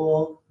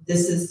people,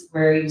 this is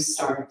where you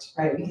start,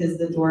 right? Because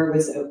the door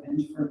was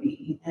opened for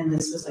me. And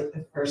this was like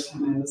the first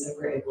time I was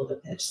ever able to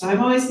pitch. So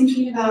I'm always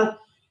thinking about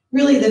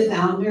really the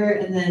founder,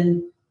 and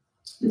then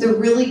the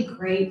really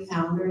great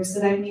founders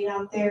that I meet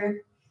out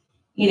there.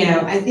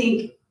 I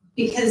think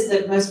because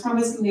the Most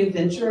Promising New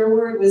Venture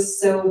Award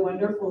was so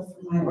wonderful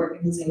for my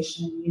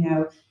organization,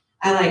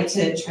 I like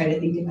to try to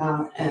think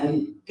about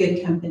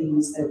good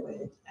companies that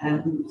would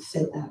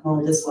fit that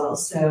mold as well.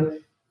 So,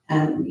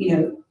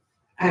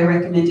 I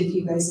recommend, if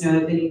you guys know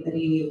of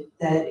anybody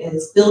that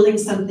is building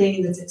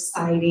something that's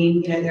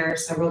exciting, there are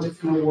several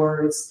different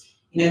awards.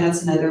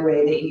 That's another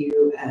way that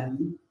you,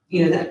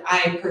 that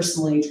I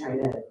personally try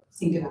to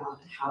think about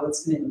how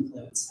it's going to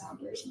influence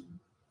founders.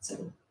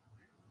 So.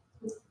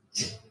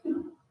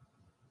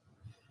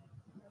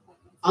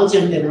 I'll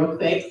jump in real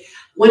quick.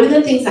 One of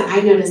the things that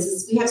I noticed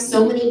is we have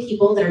so many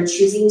people that are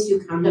choosing to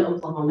come to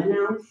Oklahoma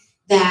now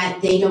that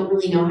they don't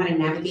really know how to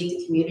navigate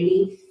the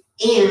community.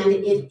 And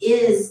it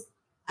is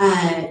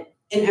an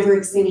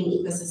ever-expanding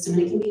ecosystem,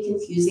 and it can be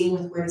confusing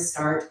with where to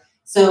start.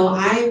 So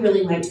I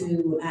really like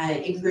to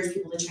encourage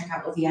people to check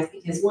out OVF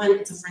because, one,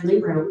 it's a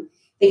friendly room.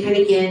 They kind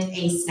of get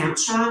a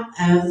snapshot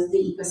of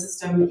the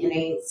ecosystem in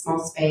a small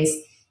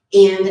space.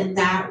 And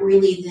that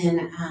really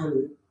then,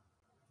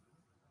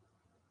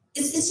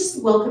 it's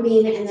just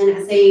welcoming. And then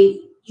as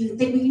we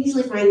can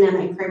usually find them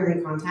a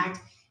primary contact.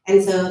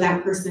 And so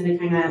that person to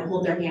kind of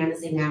hold their hand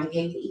as they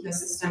navigate the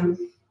ecosystem.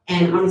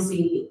 And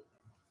honestly,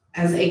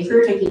 as a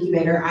career tech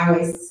incubator, I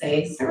always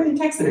say, start with a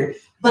tech center.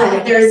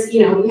 But there's,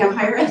 we have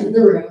higher ed in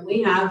the room.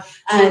 We have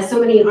so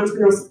many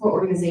entrepreneurial support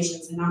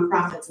organizations and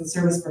nonprofits and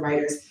service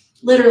providers.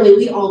 Literally,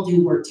 we all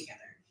do work together.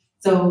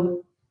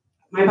 So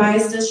my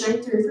bias does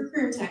shine through for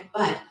career tech,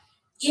 but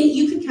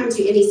you could come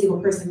to any single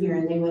person here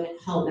and they would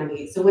help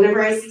navigate. So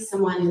whenever I see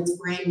someone that's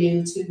brand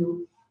new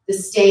to the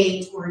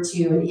state or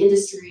to an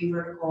industry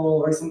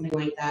vertical or something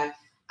like that,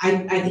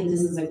 I think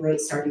this is a great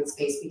starting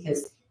space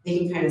because they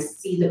can kind of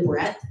see the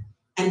breadth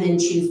and then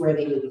choose where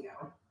they need to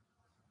go.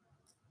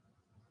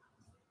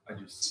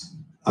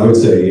 I would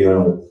say,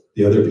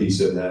 the other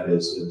piece of that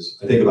is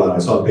I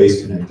saw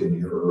Base Connect in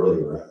here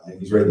earlier.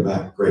 He's right in the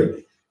back.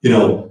 Great.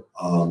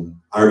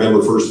 I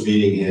remember first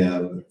meeting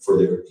him for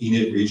their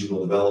Enid Regional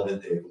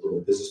Development. They had a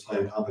little business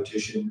plan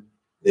competition.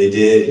 They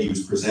did. He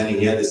was presenting.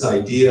 He had this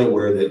idea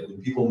where that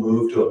when people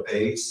move to a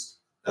base,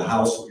 the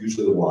house,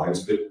 usually the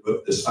wives, but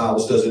the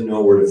spouse doesn't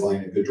know where to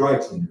find a good dry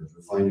cleaner,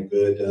 or find a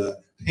good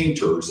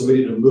painter, or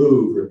somebody to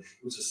move. Or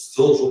it was a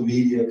social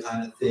media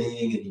kind of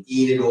thing in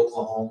Enid,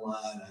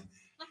 Oklahoma.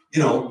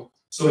 And,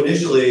 so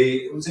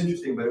initially it was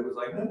interesting, but it was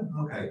like,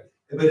 oh, okay.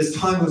 But as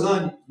time goes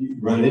on, you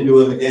run into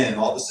him again.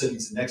 All of a sudden,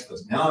 it's the next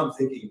place. Now I'm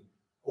thinking,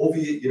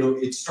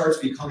 OVF, it starts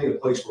becoming a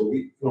place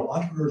where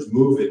entrepreneurs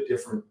move at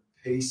different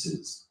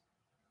paces,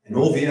 and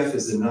OVF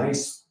is a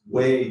nice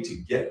way to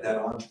get that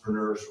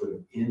entrepreneur sort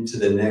of into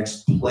the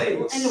next place.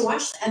 And to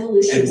watch the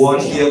evolution. And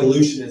watch the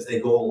evolution as they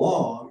go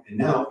along. And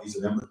now he's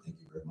a member. Thank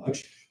you very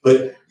much.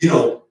 But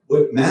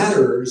what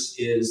matters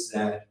is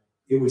that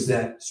it was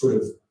that sort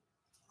of.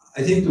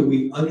 I think that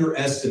we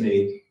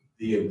underestimate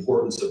the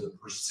importance of the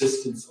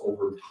persistence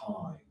over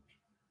time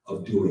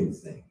of doing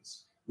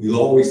things. We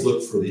always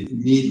look for the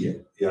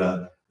immediate,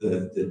 the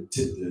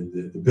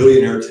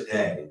billionaire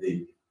today,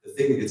 the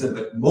thing that gets done.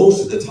 But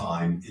most of the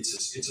time, it's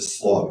a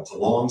slog. It's a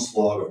long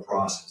slog of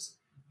process.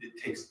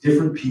 It takes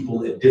different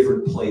people at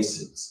different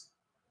places.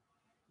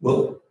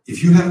 Well,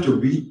 if you have to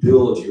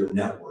rebuild your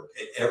network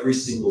at every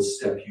single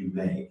step you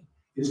make,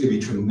 it's going to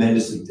be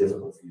tremendously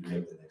difficult for you to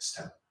make the next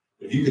step.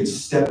 If you can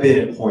step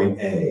in at point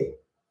A,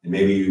 and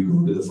maybe you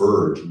go to the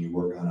Verge and you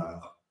work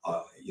on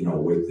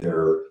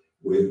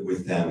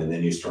with them, and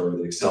then you start with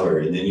an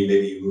accelerator, and then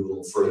maybe you move a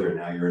little further, and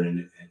now you're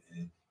in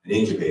an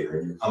incubator,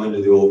 and you're coming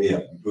to the OVF,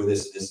 you're doing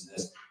this, this, and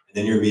this, and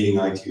then you're meeting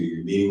IT,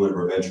 you're meeting one of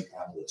our venture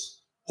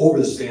capitalists. Over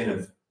the span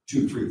of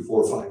 2, 3,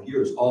 4, 5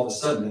 years, all of a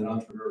sudden, an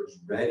entrepreneur is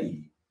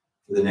ready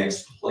for the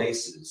next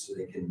places so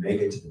they can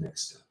make it to the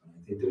next step. And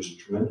I think there's a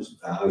tremendous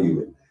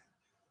value in that,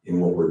 in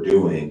what we're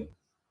doing,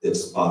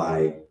 that's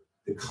by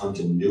the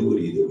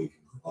continuity that we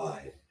can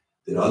provide,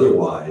 that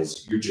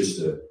otherwise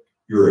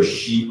you're a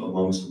sheep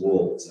amongst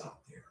wolves out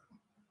there.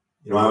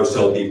 You know, I always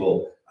tell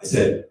people, I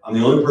said, I'm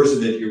the only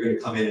person that you're going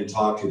to come in and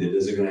talk to that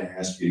isn't going to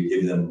ask you to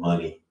give them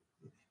money.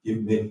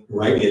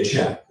 Write me a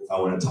check if I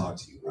want to talk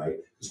to you, right?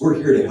 Because we're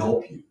here to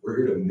help you. We're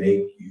here to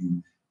make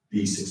you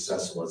be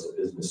successful as a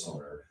business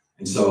owner.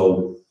 And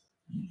so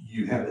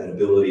you have that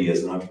ability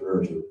as an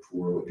entrepreneur to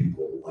pour with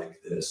people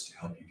like this to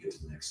help you get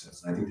to the next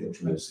steps. And I think that's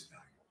tremendously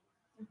valuable.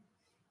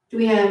 Do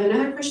we have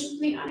another question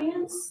from the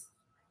audience?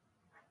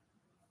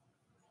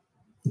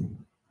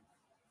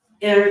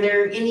 Are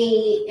there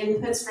any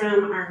inputs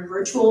from our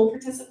virtual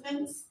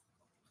participants?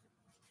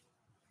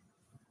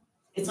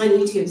 It's on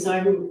YouTube,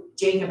 so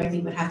Jacob, I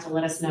think, would have to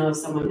let us know if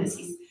someone has.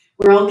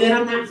 We're all good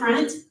on that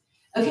front?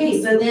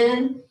 Okay, so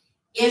then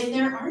if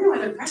there are no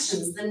other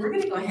questions, then we're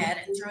going to go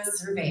ahead and throw a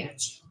survey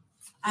at you.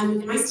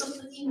 Am I still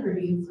clicking, or are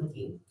you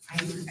clicking?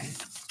 I am. Okay.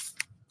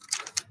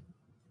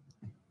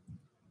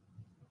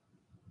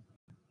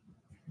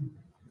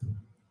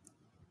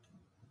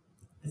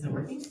 Is it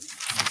working?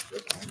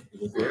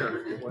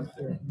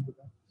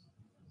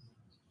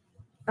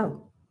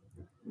 Oh.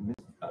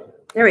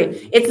 There we go.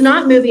 It's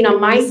not moving on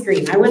my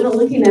screen. I wasn't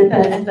looking at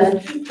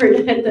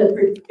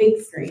the big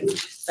screen.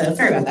 So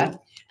sorry about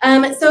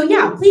that. So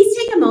yeah, please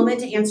take a moment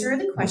to answer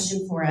the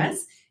question for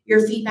us.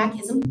 Your feedback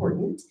is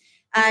important.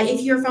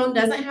 If your phone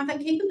doesn't have that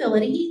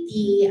capability,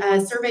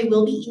 the survey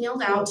will be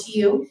emailed out to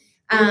you.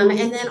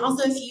 And then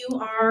also, if you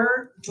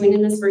are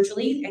joining us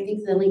virtually, I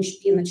think the link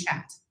should be in the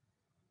chat.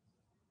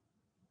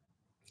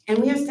 And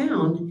we have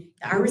found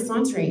that our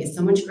response rate is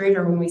so much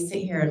greater when we sit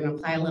here and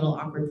apply a little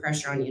awkward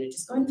pressure on you to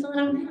just go ahead and fill it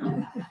out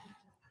now.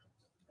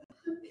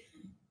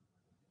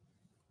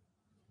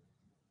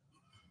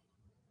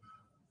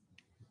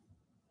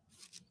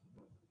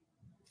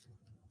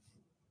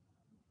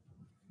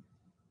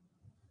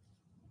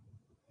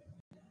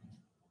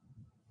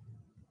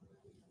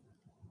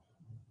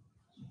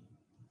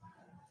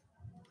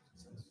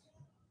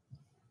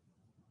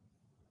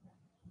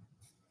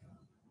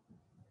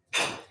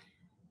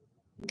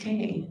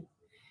 Okay.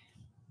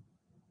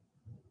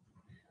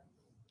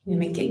 I'm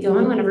going to get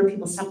going whenever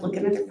people stop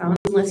looking at their phones,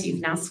 unless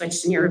you've now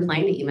switched and you're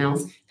replying to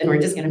emails, then we're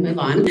just going to move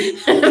on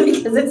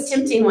because it's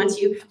tempting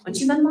once you've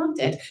unlocked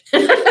it.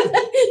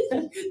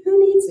 Who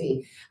needs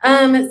me?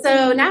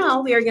 So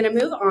now we are going to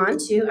move on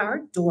to our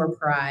door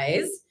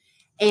prize.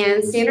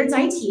 And Standards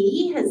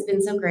IT has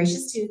been so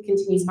gracious to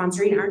continue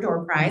sponsoring our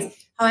door prize.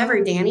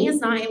 However, Danny is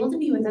not able to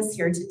be with us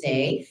here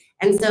today,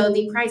 and so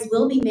the prize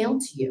will be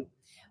mailed to you.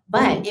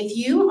 But if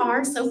you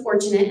are so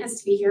fortunate as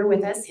to be here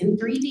with us in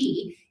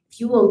 3D, if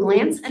you will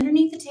glance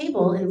underneath the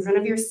table in front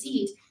of your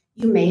seat,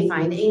 you may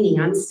find a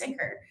neon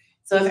sticker.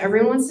 So if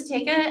everyone wants to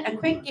take a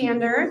quick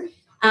gander,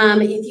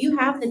 if you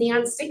have the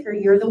neon sticker,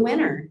 you're the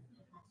winner.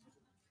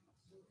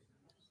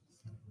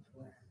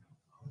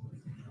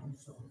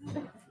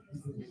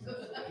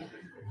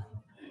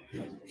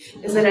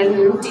 Is it an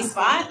empty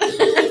spot?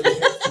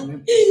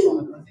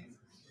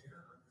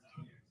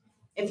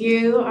 If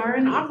you are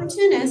an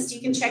opportunist,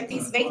 you can check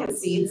these vacant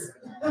seats.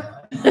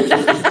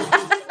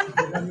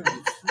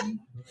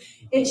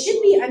 It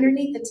should be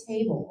underneath the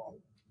table.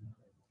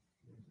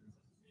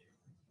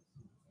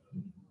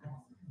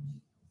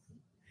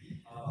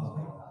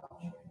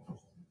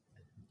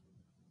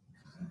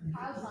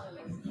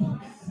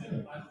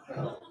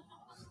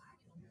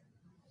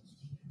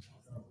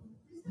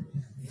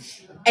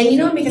 And you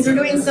know, because we're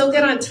doing so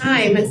good on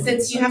time,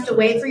 since you have to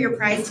wait for your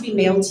prize to be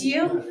mailed to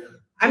you,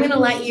 I'm going to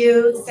let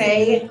you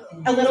say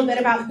a little bit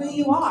about who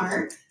you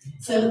are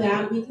so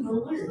that we can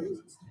all learn.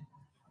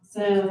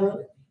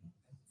 So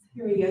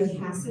here we go.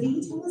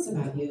 Cassidy, tell us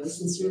about you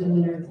since you're the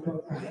winner of the door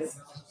prize.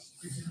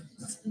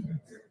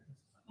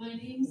 My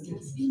name is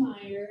Cassidy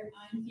Meyer.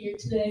 I'm here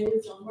today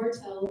with John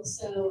Bartel.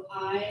 So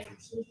I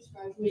actually just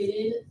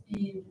graduated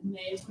in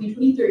May of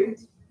 2023. And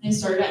I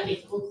started at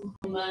Dayton,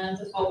 Oklahoma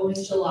the following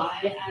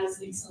July as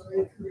an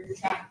accelerated career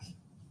track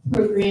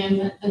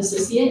program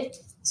associate.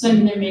 So I'm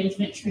in their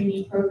management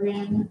trainee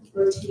program,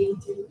 rotating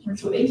through the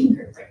commercial banking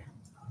group right now.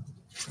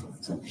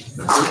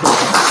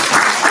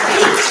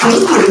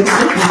 Thank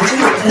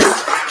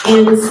you.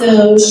 And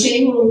so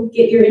Shay will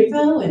get your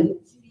info, and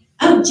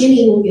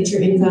Jenny will get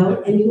your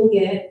info, and you will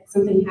get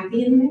something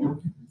happy in the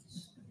mail.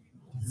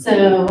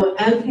 So,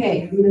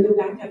 okay, move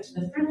back up to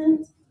the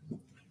front.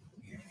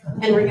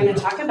 And we're going to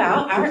talk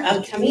about our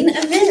upcoming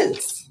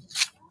events.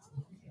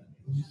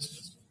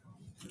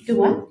 Do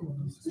what?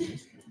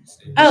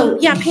 Oh,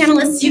 yeah,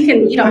 panelists, you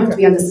don't have to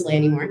be on display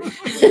anymore.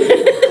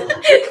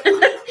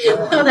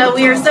 Although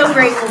we are so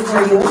grateful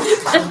for you.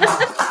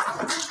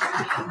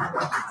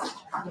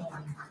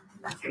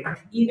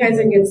 You guys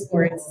are good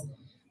sports.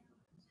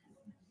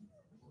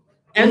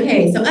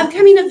 Okay, so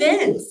upcoming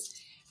events.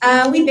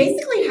 We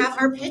basically have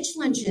our pitch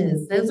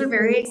lunches. Those are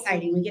very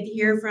exciting. We get to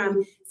hear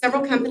from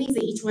several companies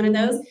at each one of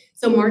those.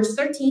 So March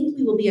 13th,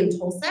 we will be in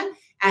Tulsa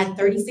at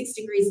 36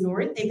 Degrees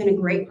North. They've been a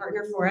great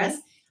partner for us.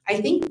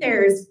 I think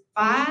there's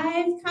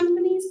 5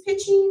 companies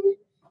pitching.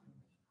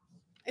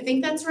 I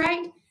think that's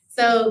right.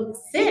 So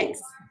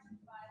 6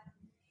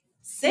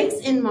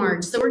 in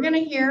March. So we're going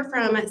to hear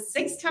from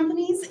 6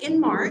 companies in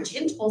March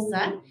in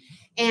Tulsa.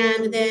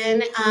 And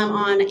then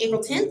on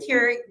April 10th,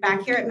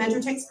 back here at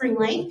Metrotech Spring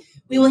Lake,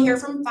 we will hear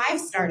from 5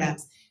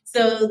 startups.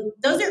 So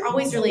those are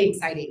always really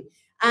exciting.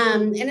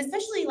 And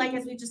especially like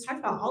as we just talked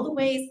about, all the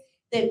ways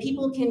that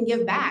people can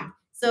give back.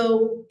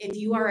 So if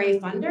you are a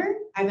funder,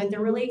 I bet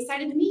they're really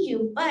excited to meet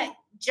you. But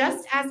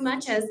just as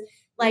much as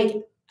like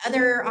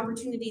other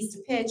opportunities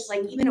to pitch,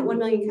 like even at 1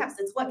 Million Cups,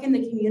 it's what can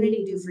the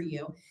community do for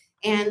you?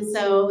 And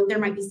so there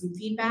might be some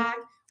feedback,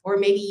 or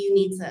maybe you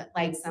need to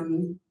like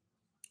some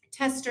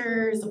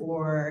testers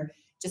or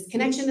just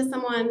connection to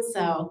someone.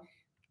 So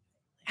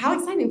how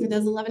exciting for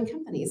those 11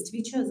 companies to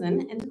be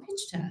chosen and to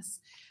pitch to us.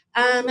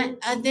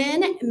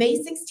 Then May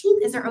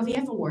 16th is our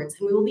OVF Awards,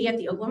 and we will be at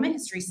the Oklahoma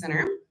History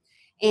Center.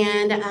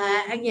 And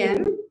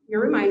again,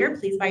 your reminder,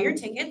 please buy your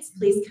tickets.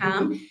 Please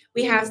come.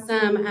 We have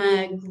some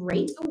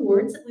great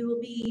awards that we will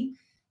be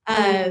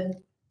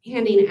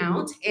handing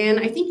out. And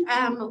I think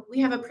we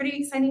have a pretty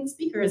exciting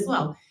speaker as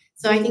well.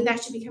 So I think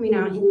that should be coming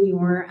out in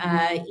your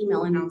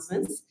email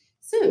announcements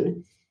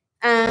soon.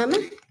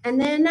 And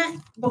then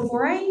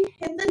before I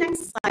hit the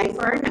next slide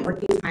for our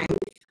networking time,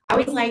 I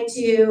always like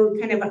to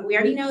we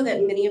already know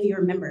that many of you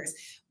are members,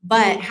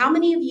 but how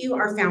many of you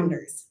are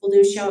founders? We'll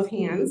do a show of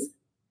hands.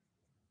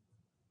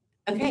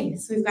 Okay,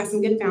 so we've got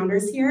some good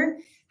founders here.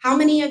 How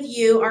many of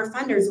you are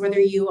funders, whether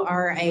you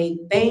are a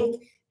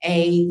bank,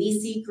 a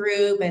VC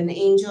group, an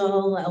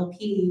angel,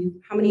 LP?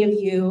 How many of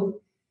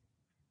you?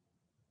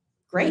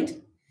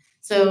 Great.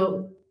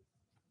 So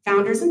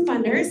founders and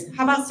funders.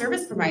 How about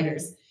service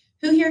providers?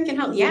 Who here can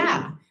help?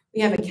 Yeah,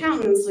 we have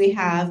accountants, we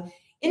have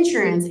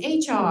insurance,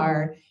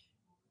 HR,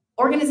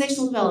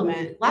 organizational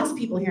development, lots of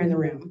people here in the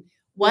room.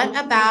 What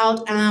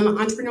about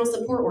entrepreneurial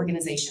support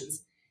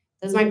organizations?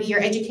 Those might be your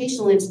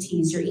educational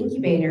entities, your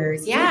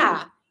incubators.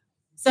 Yeah.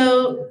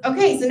 So,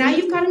 okay, so now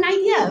you've got an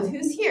idea of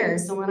who's here.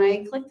 So when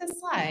I click this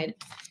slide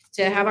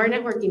to have our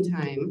networking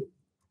time.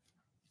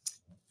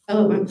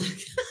 Oh, I'm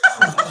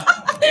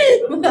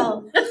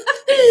well,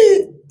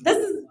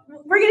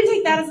 we're going to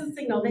take that as a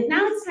signal that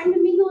now it's time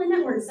to mingle and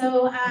network.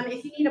 So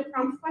if you need a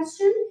prompt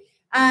question,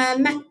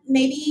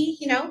 maybe,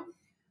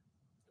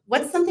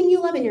 what's something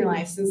you love in your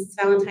life since it's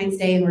Valentine's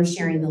Day and we're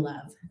sharing the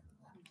love?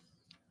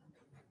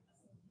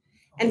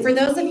 And for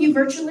those of you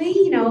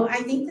virtually,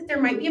 I think that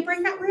there might be a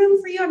breakout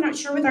room for you. I'm not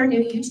sure with our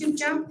new YouTube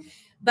jump,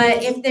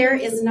 but if there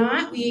is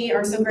not, we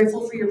are so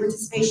grateful for your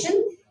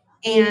participation,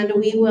 and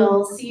we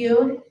will see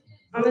you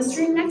on the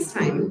stream next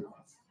time.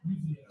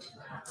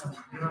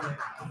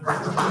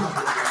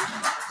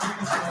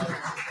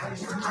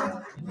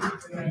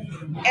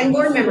 And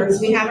board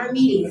members, we have our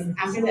meetings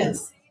after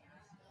this.